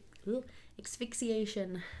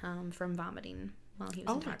asphyxiation from vomiting while he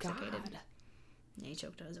was intoxicated. God. Yeah, he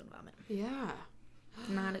choked on his own vomit. Yeah.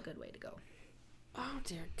 Not a good way to go. Oh,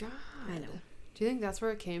 dear God. I know. Do you think that's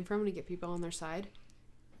where it came from, to get people on their side?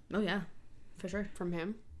 Oh, yeah. For sure. From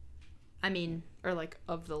him? I mean... Or, like,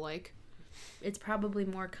 of the like? It's probably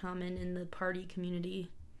more common in the party community.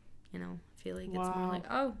 I feel like it's more like,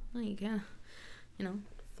 oh, well, you can,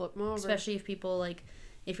 flip them over. Especially if people, like,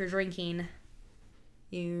 if you're drinking,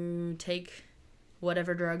 you take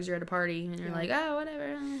whatever drugs you're at a party, and you're like, oh, whatever,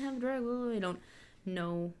 I have a drug. Well, you don't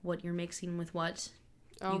know what you're mixing with what.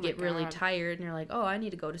 You get really tired, and you're like, oh, I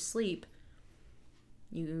need to go to sleep.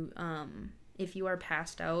 You, if you are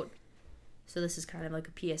passed out, so this is kind of like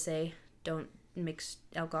a PSA, don't mix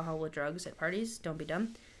alcohol with drugs at parties. Don't be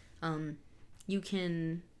dumb. You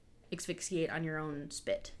can asphyxiate on your own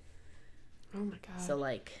spit. Oh my god. So,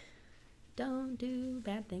 like, don't do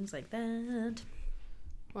bad things like that.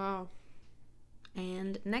 Wow.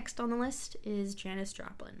 And next on the list is Janis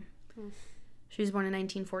Joplin. She was born in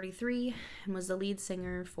 1943 and was the lead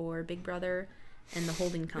singer for Big Brother and the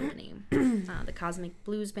Holding Company, the Cosmic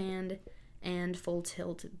Blues Band, and Full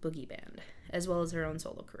Tilt Boogie Band, as well as her own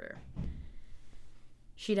solo career.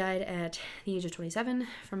 She died at the age of 27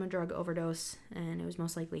 from a drug overdose, and it was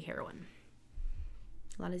most likely heroin.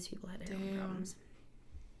 A lot of these people had heroin problems.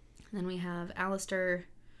 And then we have Arlister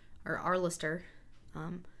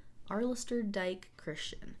Dyke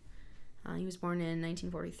Christian. He was born in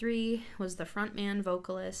 1943, was the frontman,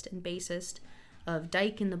 vocalist, and bassist of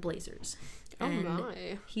Dyke and the Blazers. And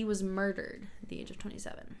my. He was murdered at the age of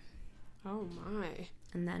 27. Oh my.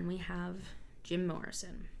 And then we have Jim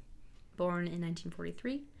Morrison, born in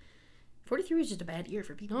 1943. 43 was just a bad year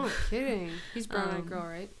for people. No kidding. He's Brown-Eyed Girl,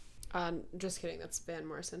 right? Just kidding. That's Van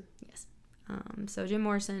Morrison. Yes. So Jim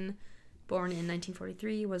Morrison, born in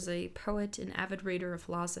 1943, was a poet and avid reader of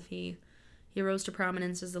philosophy. He rose to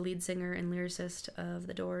prominence as the lead singer and lyricist of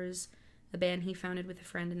The Doors, a band he founded with a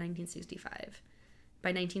friend in 1965. By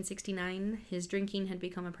 1969, his drinking had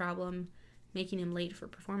become a problem, making him late for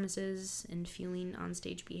performances and fueling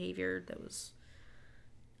onstage behavior that was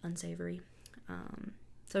unsavory.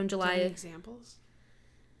 So in July... Any examples?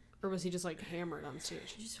 Or was he just like hammered on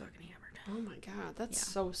stage? Just fucking hammered. Oh my god, that's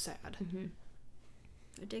so sad. Mm-hmm.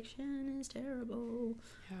 Addiction is terrible.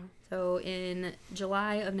 Yeah. So in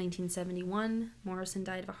July of 1971, Morrison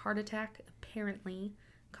died of a heart attack, apparently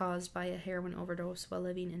caused by a heroin overdose while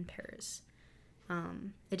living in Paris.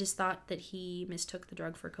 It is thought that he mistook the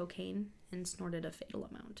drug for cocaine and snorted a fatal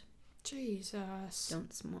amount. Jesus.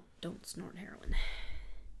 Don't snort heroin.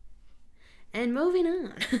 And moving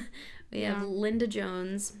on, we have Linda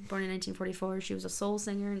Jones, born in 1944. She was a soul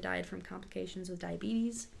singer and died from complications with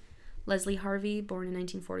diabetes. Leslie Harvey, born in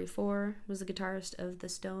 1944, was the guitarist of The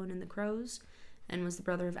Stone and the Crows and was the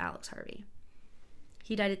brother of Alex Harvey.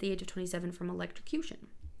 He died at the age of 27 from electrocution.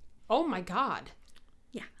 Oh my god.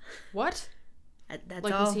 Yeah. What? That's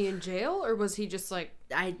like, all. Was he in jail, or was he just like...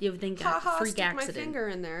 I would think freak accident. My finger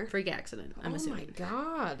in there. Freak accident, I'm assuming. Oh my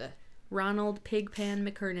god. Ronald Pigpan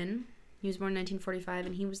McKernan. He was born in 1945,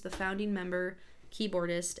 and he was the founding member,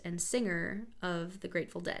 keyboardist, and singer of the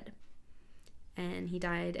Grateful Dead. And he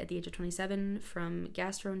died at the age of 27 from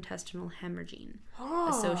gastrointestinal hemorrhaging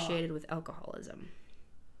associated with alcoholism.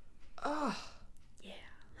 Oh. Yeah.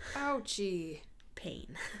 Ouchie.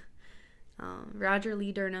 Pain. Roger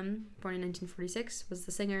Lee Durham, born in 1946, was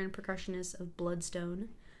the singer and percussionist of Bloodstone.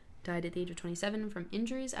 Died at the age of 27 from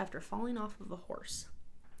injuries after falling off of a horse.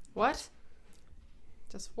 What?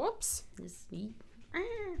 Just whoops. Just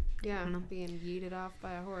yeah, being yeeted off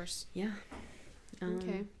by a horse. Yeah.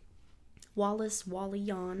 Okay. Wallace Wally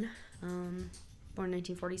Yawn, born in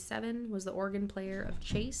 1947, was the organ player of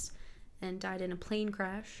Chase and died in a plane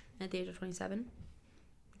crash at the age of 27.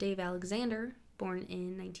 Dave Alexander, born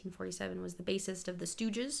in 1947, was the bassist of the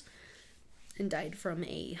Stooges and died from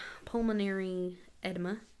a pulmonary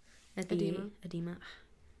edema at the pulmonary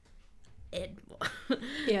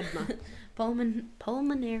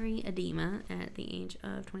edema at the age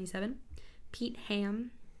of 27. Pete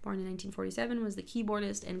Ham, born in 1947, was the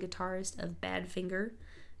keyboardist and guitarist of Badfinger,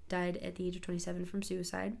 died at the age of 27 from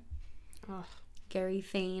suicide. Ugh. Gary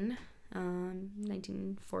Thane,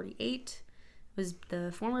 1948, was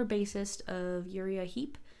the former bassist of Uriah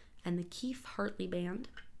Heep and the Keith Hartley Band,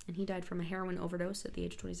 and he died from a heroin overdose at the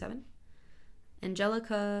age of 27.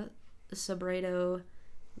 Angelica Sobredo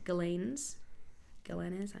Galanes,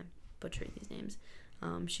 I'm butchering these names.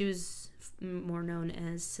 She was more known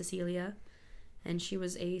as Cecilia, and she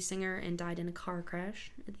was a singer and died in a car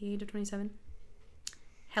crash at the age of 27.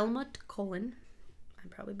 Helmut Kohlin, I'm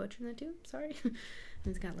probably butchering that too, sorry.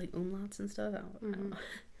 It's got like umlauts and stuff. I don't know.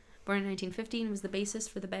 Born in 1915, was the bassist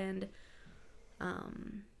for the band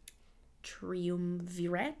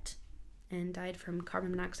Triumvirate and died from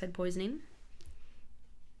carbon monoxide poisoning.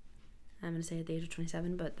 I'm going to say at the age of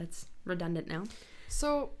 27, but that's redundant now.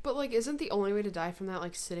 So, but like, isn't the only way to die from that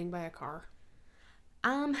like sitting by a car?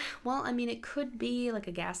 Well, I mean, it could be like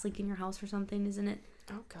a gas leak in your house or something, isn't it?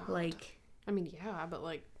 Oh, God. Like... I mean, yeah, but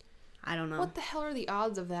like... I don't know. What the hell are the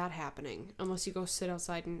odds of that happening? Unless you go sit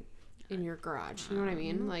outside in your garage. You know what I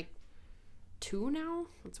mean? Like, 2 now?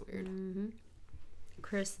 That's weird. Mm-hmm.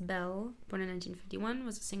 Chris Bell, born in 1951,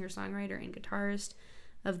 was a singer-songwriter and guitarist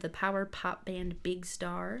of the power pop band Big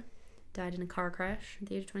Star. Died in a car crash at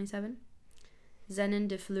the age of 27. Zenon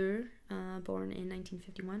de Fleur, born in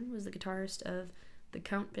 1951, was the guitarist of the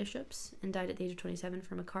Count Bishops and died at the age of 27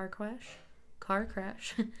 from a car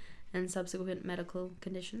crash and subsequent medical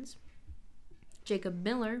conditions. Jacob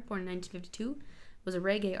Miller, born in 1952, was a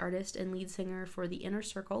reggae artist and lead singer for The Inner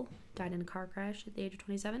Circle, died in a car crash at the age of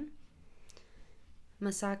 27.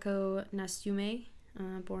 Masako Natsume,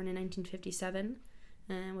 born in 1957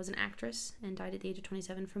 and was an actress and died at the age of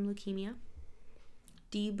 27 from leukemia.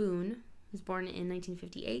 Dee Boone was born in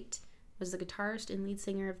 1958, was the guitarist and lead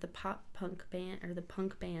singer of the punk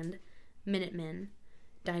band Minutemen,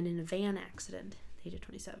 died in a van accident at the age of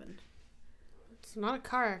 27. It's not a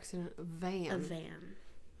car accident, a van. A van.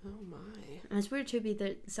 Oh my. And it's weird too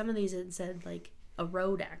that some of these had said like a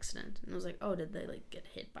road accident, and I was like, oh, did they like get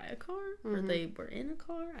hit by a car, or they were in a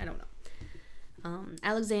car? I don't know.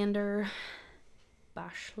 Alexander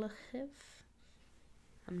Bashlechev.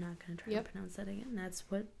 I'm not gonna try to pronounce that again. That's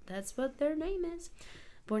what their name is.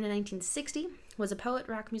 Born in 1960, was a poet,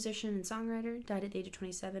 rock musician, and songwriter. Died at the age of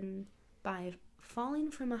 27 by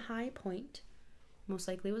falling from a high point. Most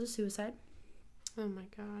likely was a suicide. Oh my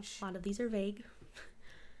gosh. A lot of these are vague,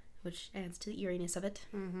 which adds to the eeriness of it.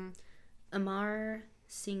 Mm-hmm. Amar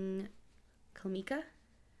Singh Kalmika.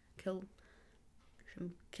 Killa?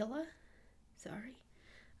 Sorry.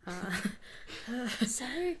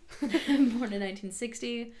 Sorry. Born in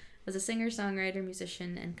 1960, was a singer, songwriter,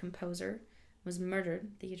 musician, and composer. Was murdered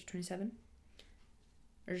at the age of 27.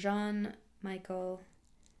 Jean-Michel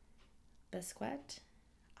Basquiat.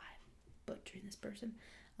 I'm butchering this person.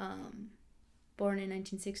 Born in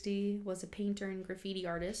 1960, was a painter and graffiti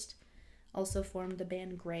artist. Also formed the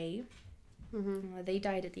band Grey. Mm-hmm. They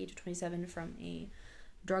died at the age of 27 from a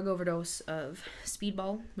drug overdose of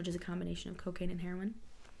Speedball, which is a combination of cocaine and heroin.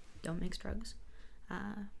 Don't mix drugs.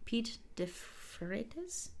 Pete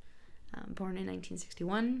DeFreitas, born in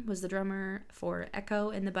 1961, was the drummer for Echo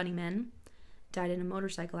and the Bunnymen. Died in a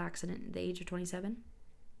motorcycle accident at the age of 27.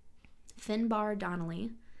 Finbar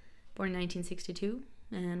Donnelly, born in 1962,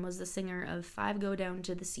 and was the singer of Five Go Down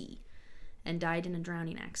to the Sea, and died in a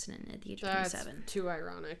drowning accident at the age of 27. That's too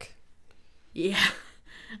ironic. Yeah.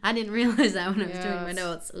 I didn't realize that when I was doing my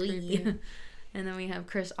notes. And then we have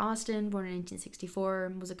Chris Austin, born in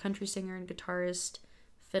 1964, was a country singer and guitarist,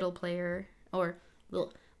 fiddle player,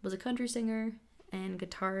 was a country singer and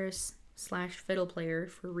guitarist / fiddle player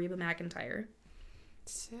for Reba McEntire.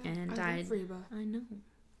 Sad. And I died. love Reba. I know.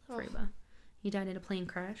 Reba. He died in a plane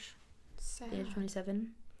crash. Sad. At the age of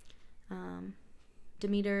 27.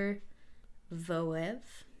 Dmitry Voev,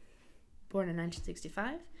 born in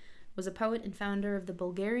 1965, was a poet and founder of the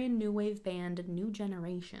Bulgarian new wave band New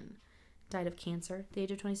Generation. Died of cancer at the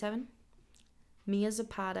age of 27. Mia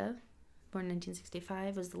Zapata, born in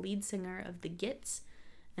 1965, was the lead singer of The Gits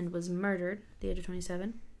and was murdered at the age of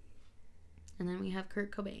 27. And then we have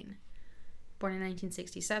Kurt Cobain, born in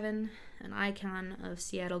 1967, an icon of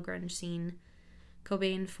Seattle grunge scene.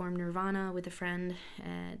 Cobain formed Nirvana with a friend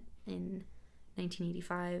in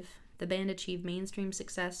 1985. The band achieved mainstream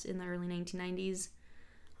success in the early 1990s.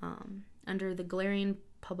 Under the glaring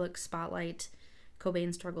public spotlight,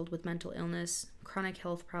 Cobain struggled with mental illness, chronic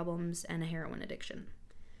health problems, and a heroin addiction.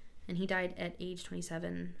 And he died at age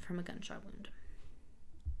 27 from a gunshot wound.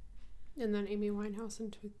 And then Amy Winehouse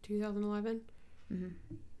in 2011? Mm-hmm.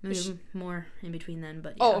 Maybe more in between then,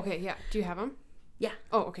 but yeah. Oh, okay, yeah. Do you have them? Yeah.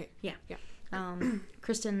 Oh, okay. Yeah.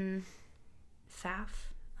 Kristen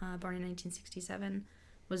Pfaff, born in 1967,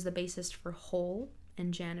 was the bassist for Hole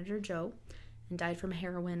and Janitor Joe, and died from a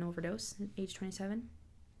heroin overdose at age 27.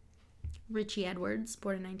 Richie Edwards,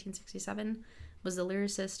 born in 1967, was the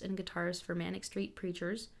lyricist and guitarist for Manic Street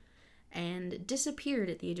Preachers, and disappeared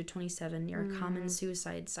at the age of 27 near a common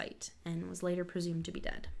suicide site, and was later presumed to be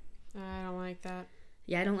dead. I don't like that.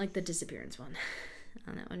 Yeah, I don't like the disappearance one.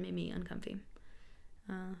 That one made me uncomfy.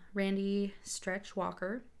 Randy Stretch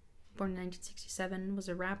Walker, born in 1967, was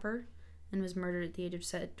a rapper and was murdered at the age of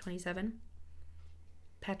 27.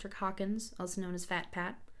 Patrick Hawkins, also known as Fat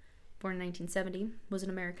Pat, born in 1970, was an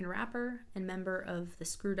American rapper and member of the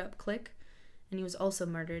Screwed Up Clique, and he was also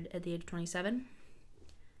murdered at the age of 27.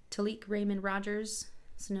 Talik Raymond Rogers,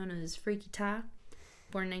 also known as Freaky Ta,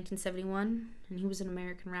 born in 1971, and he was an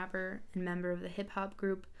American rapper and member of the hip-hop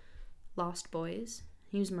group Lost Boys.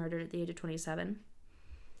 He was murdered at the age of 27.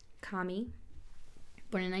 Kami,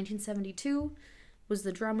 born in 1972, was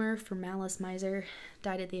the drummer for Malice Mizer,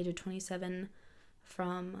 died at the age of 27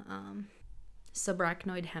 from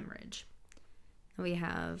subarachnoid hemorrhage. We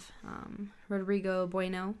have Rodrigo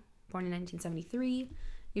Bueno, born in 1973.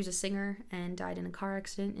 He was a singer and died in a car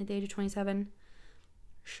accident at the age of 27.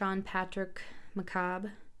 Sean Patrick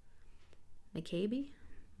McCabe. I'm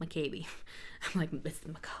like, it's the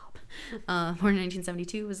Macabre. Born in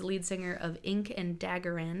 1972, was the lead singer of Ink and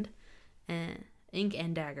Dagger, and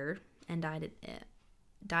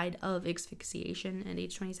died of asphyxiation at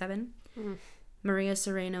age 27. Maria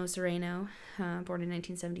Sereno, born in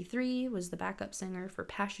 1973, was the backup singer for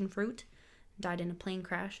Passion Fruit, died in a plane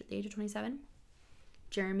crash at the age of 27.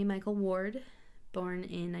 Jeremy Michael Ward, born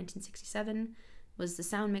in 1967, was the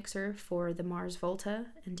sound mixer for the Mars Volta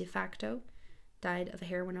and De Facto, died of a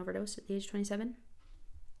heroin overdose at the age of 27.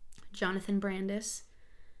 Jonathan Brandis,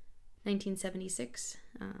 1976,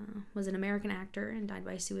 was an American actor and died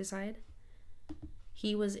by suicide.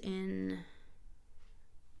 He was in...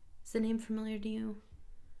 Is the name familiar to you?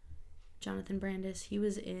 Jonathan Brandis. He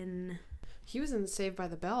was in Saved by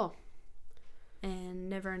the Bell.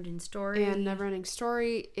 And Neverending Story.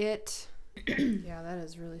 It. Yeah, that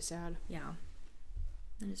is really sad. Yeah.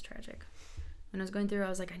 That is tragic. When I was going through, I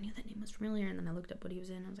was like, I knew that name was familiar, and then I looked up what he was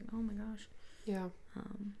in. I was like, oh my gosh. Yeah.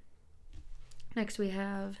 Next we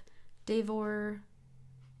have Davor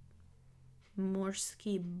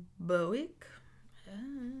Morsky-Bowick.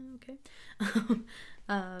 Okay.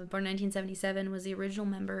 Born 1977, was the original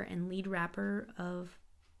member and lead rapper of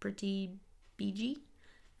Pretty BG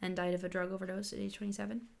and died of a drug overdose at age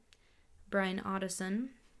 27. Brian Otteson,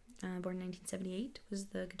 born 1978, was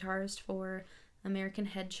the guitarist for American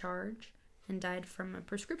Head Charge and died from a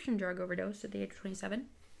prescription drug overdose at the age of 27.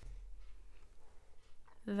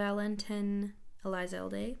 Valentin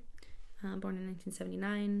Elizalde, born in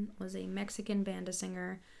 1979, was a Mexican banda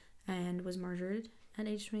singer and was murdered at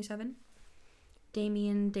age 27.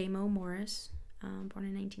 Damien Damo Morris, born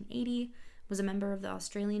in 1980, was a member of the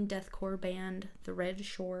Australian deathcore band The Red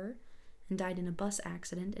Shore and died in a bus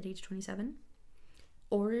accident at age 27.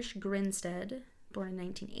 Orish Grinstead, born in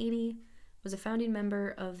 1980, was a founding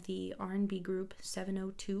member of the R&B group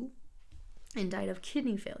 702 and died of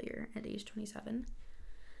kidney failure at age 27.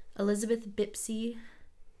 Elizabeth Bipsy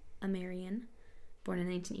Amarian, born in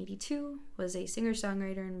 1982, was a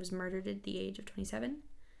singer-songwriter and was murdered at the age of 27.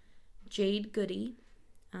 Jade Goody,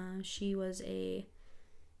 she was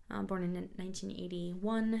born in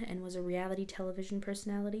 1981 and was a reality television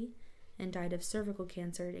personality and died of cervical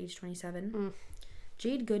cancer at age 27.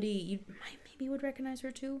 Jade Goody, you maybe would recognize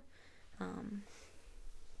her too.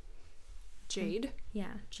 Jade?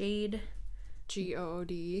 Yeah, Jade.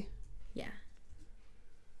 Goode. Yeah.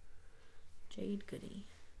 Jade Goody.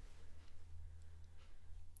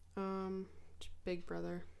 Big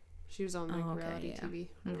Brother. She was on reality TV.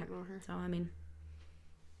 I don't know her. So, I mean,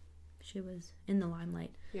 she was in the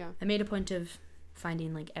limelight. Yeah. I made a point of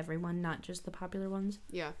finding, like, everyone, not just the popular ones.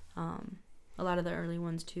 Yeah. A lot of the early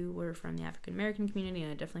ones, too, were from the African American community,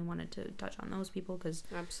 and I definitely wanted to touch on those people, because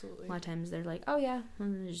absolutely, a lot of times they're like, oh, yeah,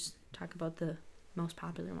 and they just talk about the most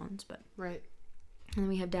popular ones, but... Right. And then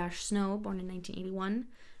we have Dash Snow, born in 1981,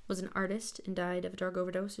 was an artist and died of a drug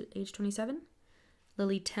overdose at age 27.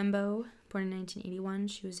 Lily Tembo, born in 1981,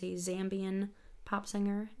 she was a Zambian pop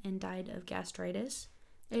singer and died of gastritis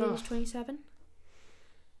at age 27.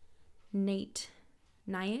 Nate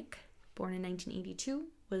Nyack, born in 1982,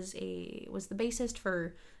 was the bassist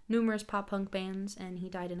for numerous pop punk bands, and he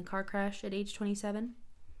died in a car crash at age 27.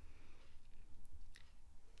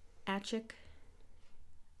 Akik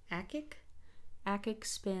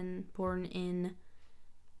Spin, born in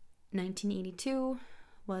 1982,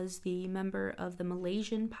 was the member of the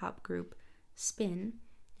Malaysian pop group Spin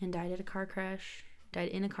and died in a car crash at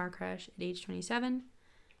age 27.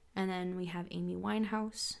 And then we have Amy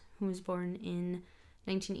Winehouse, who was born in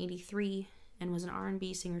 1983 and was an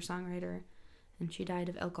R&B singer-songwriter, and she died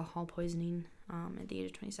of alcohol poisoning at the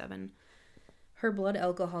age of 27. Her blood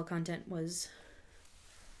alcohol content was,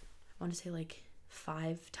 I want to say, like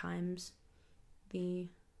 5 times the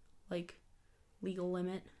legal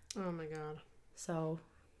limit. Oh my god. So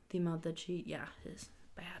the amount that she is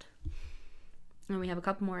bad. And we have a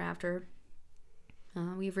couple more after.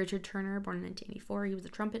 We have Richard Turner, born in 1984. He was a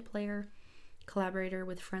trumpet player, collaborator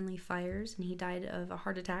with Friendly Fires, and he died of a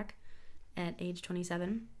heart attack at age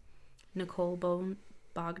 27. Nicole Bogner,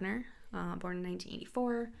 born in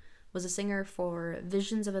 1984, was a singer for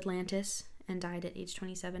Visions of Atlantis and died at age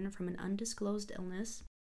 27 from an undisclosed illness.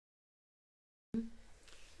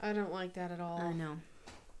 I don't like that at all. I know.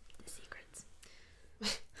 The secrets.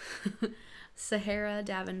 Sahara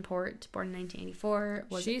Davenport, born in 1984.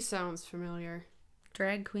 She sounds familiar.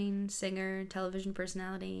 Drag queen, singer, television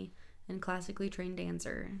personality, and classically trained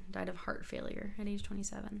dancer. Died of heart failure at age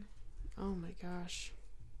 27. Oh my gosh.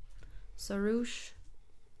 Sarouche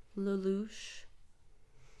Lelouch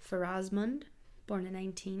Farazmund, born in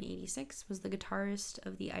 1986, was the guitarist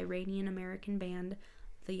of the Iranian-American band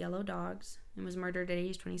The Yellow Dogs and was murdered at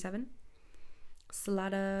age 27.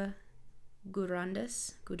 Slada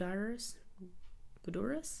Gudaris?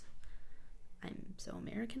 I'm so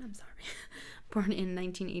American, I'm sorry. Born in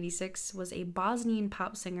 1986, was a Bosnian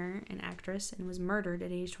pop singer and actress and was murdered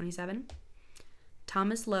at age 27.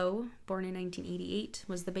 Thomas Lowe, born in 1988,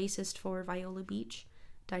 was the bassist for Viola Beach,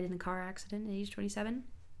 died in a car accident at age 27.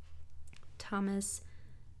 Thomas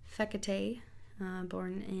Fekete,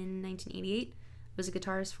 born in 1988, was a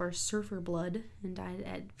guitarist for Surfer Blood and died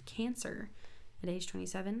of cancer at age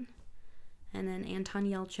 27. And then Anton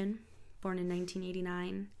Yelchin, born in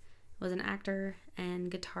 1989, was an actor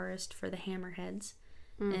and guitarist for the Hammerheads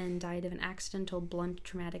and died of an accidental blunt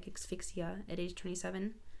traumatic asphyxia at age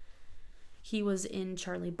 27. He was in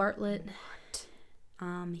Charlie Bartlett.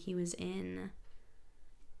 What? He was in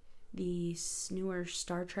the newer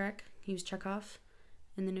Star Trek. He was Chekhov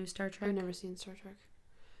in the new Star Trek. I've never seen Star Trek.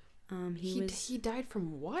 He died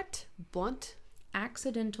from what? Blunt?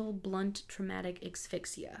 Accidental blunt traumatic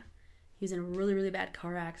asphyxia. He was in a really, really bad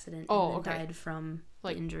car accident and then died from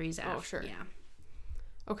the injuries after. Oh, sure. Yeah.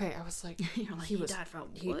 Okay, I was like, he died from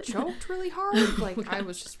what? He choked really hard? Like, I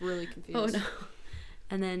was just really confused. Oh, no.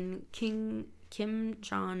 And then Kim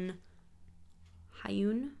Jong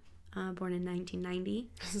Hyun, born in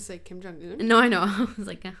 1990. I was going to say Kim Jong-un? No, I know. I was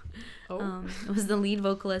like, was the lead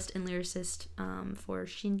vocalist and lyricist for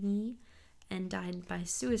Shin Hee and died by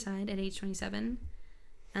suicide at age 27.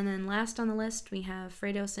 And then last on the list, we have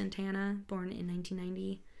Fredo Santana, born in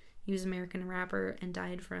 1990. He was an American rapper and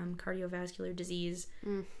died from cardiovascular disease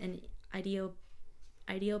and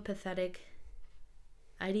idiopathic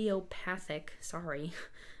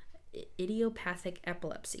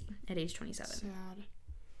epilepsy at age 27. Sad.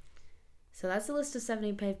 So that's a list of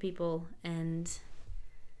 75 people, and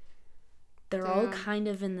they're all kind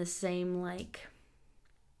of in the same, like,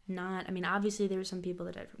 obviously there were some people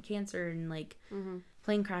that died from cancer and, like,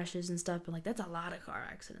 plane crashes and stuff, but, like, that's a lot of car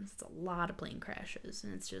accidents. It's a lot of plane crashes,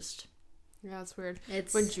 and it's just... Yeah, it's weird.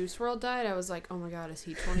 When Juice WRLD died, I was like, oh my god, is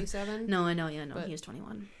he 27? No, I know, yeah, no, he was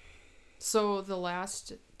 21. So the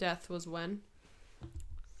last death was when?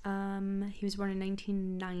 He was born in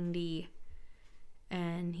 1990,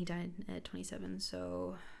 and he died at 27,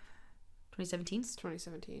 so 2017? It's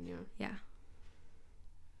 2017, yeah. Yeah.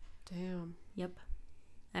 Damn. Yep.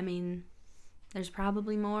 I mean, there's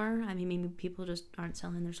probably more. I mean, maybe people just aren't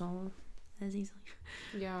selling their soul as easily.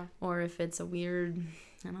 Yeah. Or if it's a weird,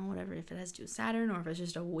 I don't know, whatever, if it has to do with Saturn, or if it's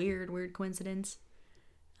just a weird coincidence.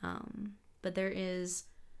 But there is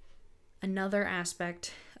another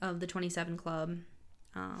aspect of the 27 Club.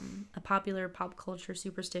 A popular pop culture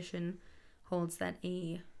superstition holds that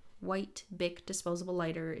a white Bic disposable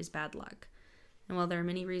lighter is bad luck. And while there are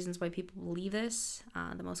many reasons why people believe this,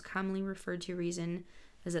 the most commonly referred to reason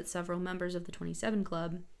is that several members of the 27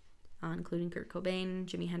 Club, including Kurt Cobain,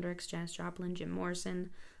 Jimi Hendrix, Janis Joplin, Jim Morrison,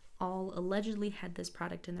 all allegedly had this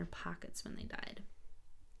product in their pockets when they died.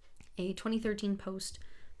 A 2013 post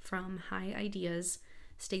from High Ideas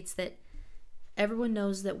states that everyone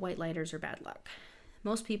knows that white lighters are bad luck.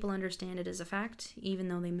 Most people understand it as a fact, even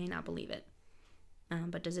though they may not believe it.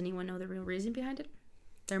 But does anyone know the real reason behind it?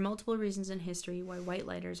 There are multiple reasons in history why white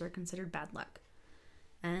lighters are considered bad luck.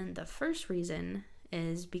 And the first reason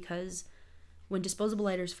is because when disposable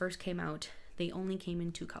lighters first came out, they only came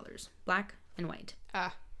in two colors, black and white.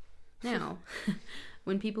 Now,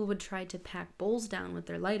 when people would try to pack bowls down with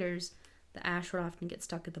their lighters, the ash would often get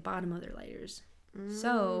stuck at the bottom of their lighters.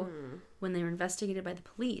 So, when they were investigated by the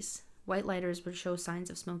police, white lighters would show signs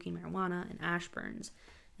of smoking marijuana and ash burns,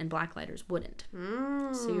 and black lighters wouldn't.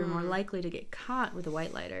 So you're more likely to get caught with a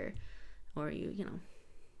white lighter, or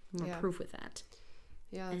more proof with that.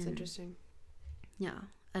 Yeah, that's interesting. Yeah.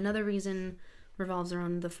 Another reason revolves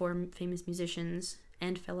around the four famous musicians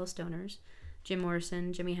and fellow stoners, Jim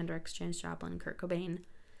Morrison, Jimi Hendrix, Janis Joplin, and Kurt Cobain.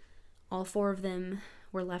 All four of them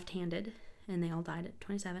were left-handed, and they all died at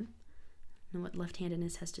 27. I know what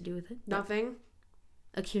left-handedness has to do with it. Nothing.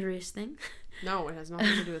 A curious thing. No, it has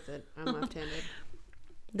nothing to do with it. I'm left-handed.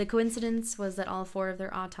 The coincidence was that all four of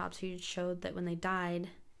their autopsies showed that when they died,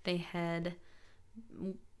 they had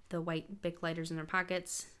the white Bic lighters in their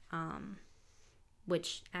pockets,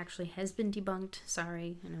 which actually has been debunked.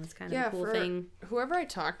 Sorry, I know it's kind of a cool thing. Whoever I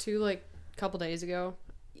talked to like a couple days ago,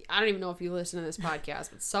 I don't even know if you listen to this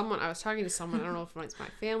podcast, but I was talking to someone, I don't know if it's my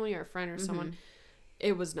family or a friend or someone,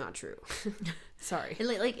 it was not true. Sorry.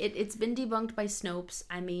 It's been debunked by Snopes.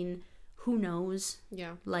 I mean, who knows?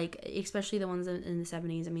 Yeah. Like, especially the ones in the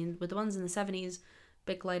 70s. I mean, with the ones in the 70s,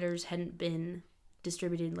 Bic lighters hadn't been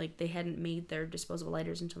distributed, like, they hadn't made their disposable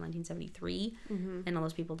lighters until 1973, and all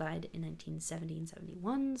those people died in 1970 and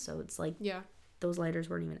 71, so it's like, those lighters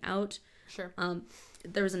weren't even out. Sure.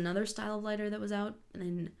 There was another style of lighter that was out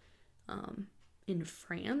in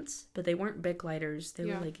France, but they weren't Bic lighters. They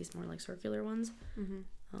were like these more like circular ones.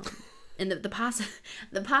 And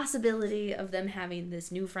the possibility of them having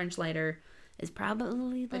this new French lighter is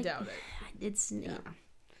probably like, I doubt it. It's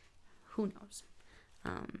who knows.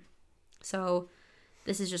 So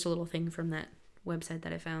this is just a little thing from that website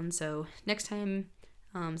that I found. So next time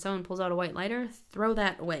Someone pulls out a white lighter, throw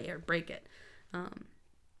that away or break it.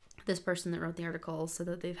 This person that wrote the article said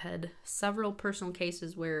that they've had several personal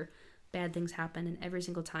cases where bad things happen, and every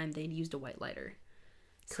single time they'd used a white lighter.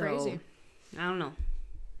 Crazy. So, I don't know.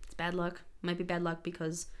 It's bad luck. Might be bad luck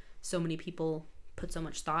because so many people put so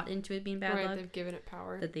much thought into it being bad luck. Right, they've given it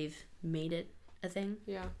power. That they've made it a thing.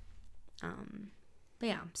 Yeah. But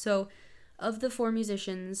yeah, so of the 4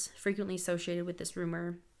 musicians frequently associated with this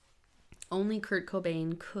rumor, only Kurt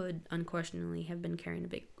Cobain could unquestionably have been carrying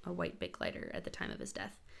a white Bic lighter at the time of his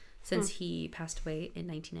death, since he passed away in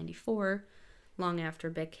 1994, long after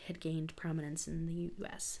Bic had gained prominence in the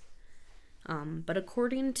U.S. But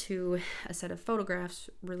according to a set of photographs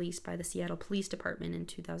released by the Seattle Police Department in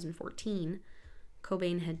 2014,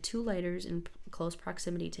 Cobain had 2 lighters in close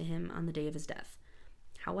proximity to him on the day of his death.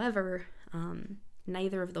 However,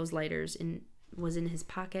 neither of those lighters was in his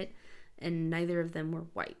pocket, and neither of them were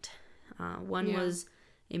white. One was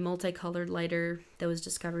a multicolored lighter that was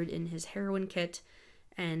discovered in his heroin kit,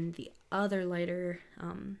 and the other lighter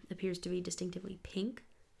appears to be distinctively pink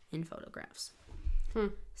in photographs.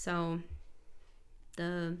 So,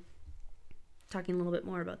 talking a little bit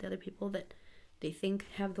more about the other people that they think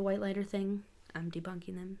have the white lighter thing, I'm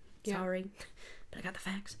debunking them. Sorry, but I got the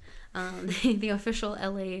facts. The official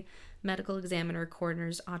LA Medical Examiner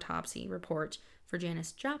coroner's autopsy report for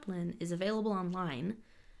Janis Joplin is available online,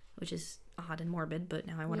 which is odd and morbid, but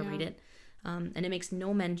now I want to read it. And it makes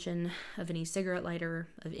no mention of any cigarette lighter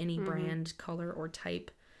of any brand, color, or type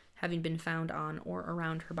having been found on or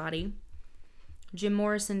around her body. Jim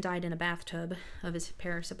Morrison died in a bathtub of his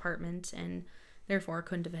Paris apartment and therefore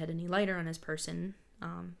couldn't have had any lighter on his person,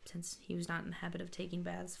 since he was not in the habit of taking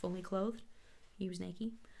baths fully clothed. He was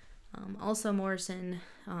naked. Also, Morrison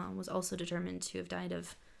was also determined to have died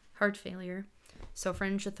of heart failure, so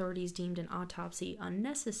French authorities deemed an autopsy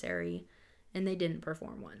unnecessary, and they didn't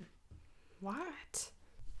perform one. What?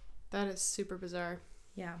 That is super bizarre.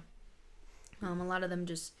 Yeah. A lot of them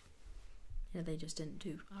just, they just didn't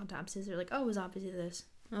do autopsies. They're like, oh, it was obviously this.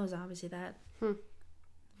 Oh, it was obviously that.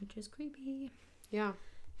 Which is creepy. Yeah.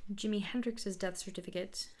 Jimi Hendrix's death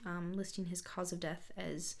certificate, listing his cause of death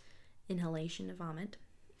as inhalation of vomit,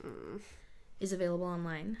 is available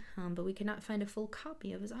online, but we could not find a full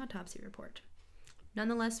copy of his autopsy report.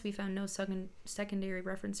 Nonetheless, we found no secondary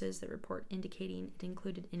references that report indicating it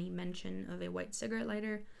included any mention of a white cigarette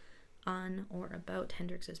lighter on or about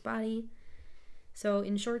Hendrix's body. So,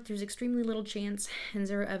 in short, there's extremely little chance and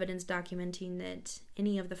zero evidence documenting that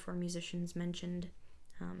any of the 4 musicians mentioned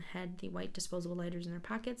had the white disposable lighters in their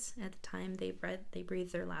pockets at the time they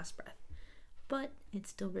breathed their last breath. But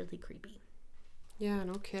it's still really creepy. Yeah,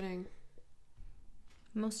 no kidding.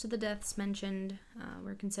 Most of the deaths mentioned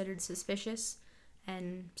were considered suspicious,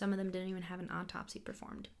 and some of them didn't even have an autopsy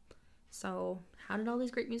performed. So, how did all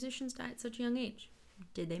these great musicians die at such a young age?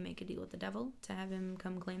 Did they make a deal with the devil to have him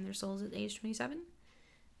come claim their souls at age 27?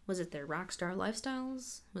 Was it their rock star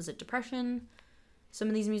lifestyles? Was it depression? Some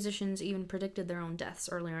of these musicians even predicted their own deaths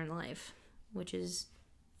earlier in life, which is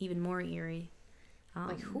even more eerie.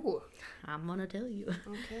 Like who? I'm gonna tell you.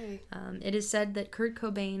 Okay. It is said that Kurt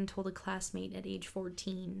Cobain told a classmate at age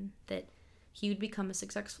 14 that he would become a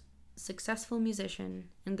successful musician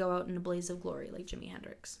and go out in a blaze of glory like Jimi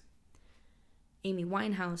Hendrix. Amy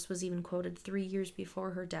Winehouse was even quoted 3 years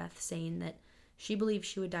before her death saying that she believed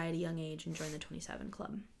she would die at a young age and join the 27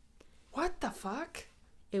 Club. What the fuck?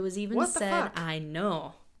 It was even said, I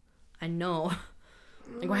know.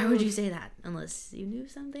 Like, why would you say that? Unless you knew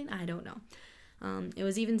something? I don't know. It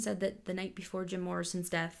was even said that the night before Jim Morrison's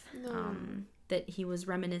death, that he was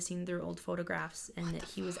reminiscing through old photographs and that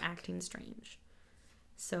he was acting strange.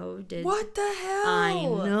 So did... What the hell? I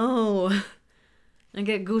know. I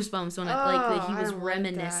get goosebumps when that he was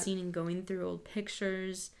reminiscing and going through old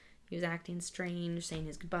pictures. He was acting strange, saying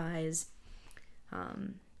his goodbyes.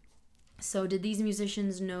 So did these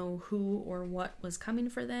musicians know who or what was coming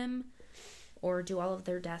for them? Or do all of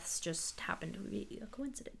their deaths just happen to be a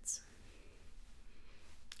coincidence?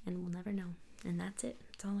 And we'll never know. And that's it.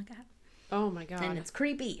 That's all I got. Oh my god. And it's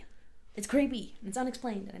creepy. It's creepy. It's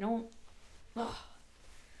unexplained. And I don't... Oh.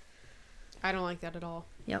 I don't like that at all.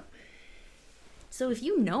 Yep. So if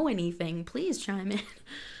you know anything, please chime in.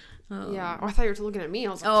 Yeah. Oh, I thought you were looking at me.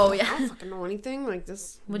 I was like, oh yeah. I don't fucking know anything like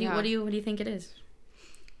this. What do you think it is?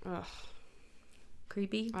 Ugh.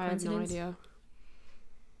 Creepy? I have no idea.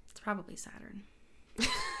 It's probably Saturn.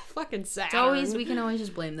 Fucking Saturn. We can always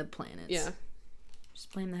just blame the planets. Yeah.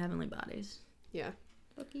 Just blame the heavenly bodies. Yeah.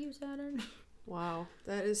 Fuck you, Saturn. Wow.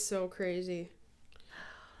 That is so crazy.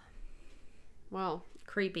 Well,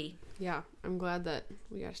 creepy. Yeah, I'm glad that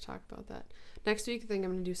we got to talk about that. Next week, I think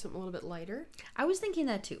I'm going to do something a little bit lighter. I was thinking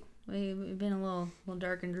that too. We've been a little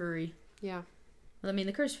dark and dreary. Yeah. I mean,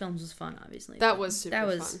 the Cursed Films was fun, obviously. That was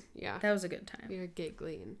super fun. Yeah. That was a good time. We were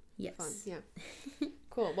giggly and fun. Yes. Yeah.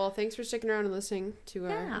 Cool. Well, thanks for sticking around and listening to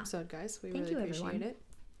our episode, guys. We really appreciate it.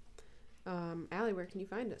 Allie, where can you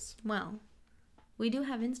find us? Well, we do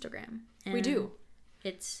have Instagram. We do.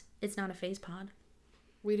 It's not a phase pod.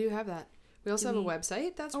 We do have that. We also have a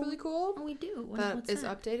website that's really cool. Oh, we do. That is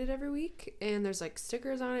updated every week, and there's like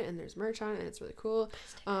stickers on it, and there's merch on it, and it's really cool.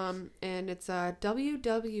 And it's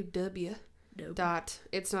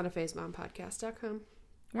www.itsnotafazemom.podcast.com.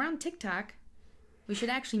 We're on TikTok. We should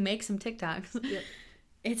actually make some TikToks. Yep.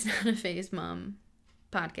 It's Not a Phase Mom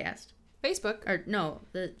podcast. Facebook. Or no,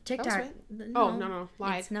 the TikTok. No.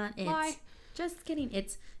 Lie. It's not it. Lie. Just kidding.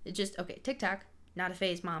 It's just okay. TikTok, Not a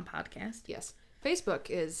Phase Mom podcast. Yes. Facebook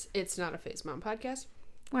is It's Not a Phase Mom podcast.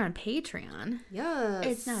 We're on Patreon. Yes.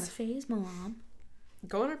 It's Not a Phase Mom.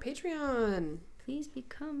 Go on our Patreon. Please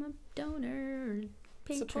become a donor.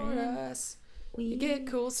 Patron. Support us. You get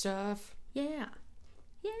cool stuff. Yeah.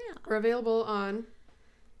 We're available on...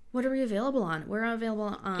 What are we available on? We're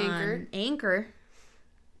available on Anchor.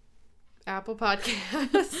 Apple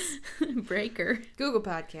Podcasts. Breaker. Google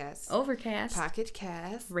Podcasts. Overcast. Pocket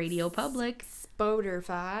Cast. Radio Public.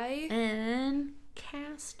 Spotify. And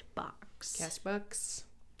Castbox.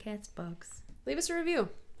 Castbox. Leave us a review.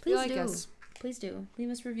 Please do. Please do. Leave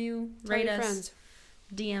us a review. Rate us. Friends.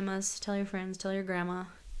 DM us. Tell your friends. Tell your grandma.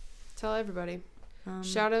 Tell everybody.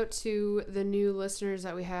 Shout out to the new listeners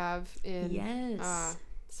that we have in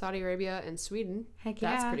Saudi Arabia and Sweden. Heck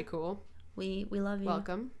yeah. That's pretty cool. We love you.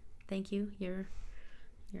 Welcome. Thank you. You're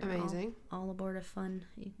amazing. All aboard a fun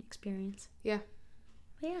experience. Yeah.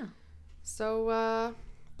 Yeah. So,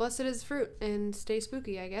 blessed is fruit and stay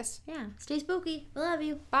spooky, I guess. Yeah. Stay spooky. We love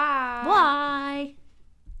you. Bye. Bye.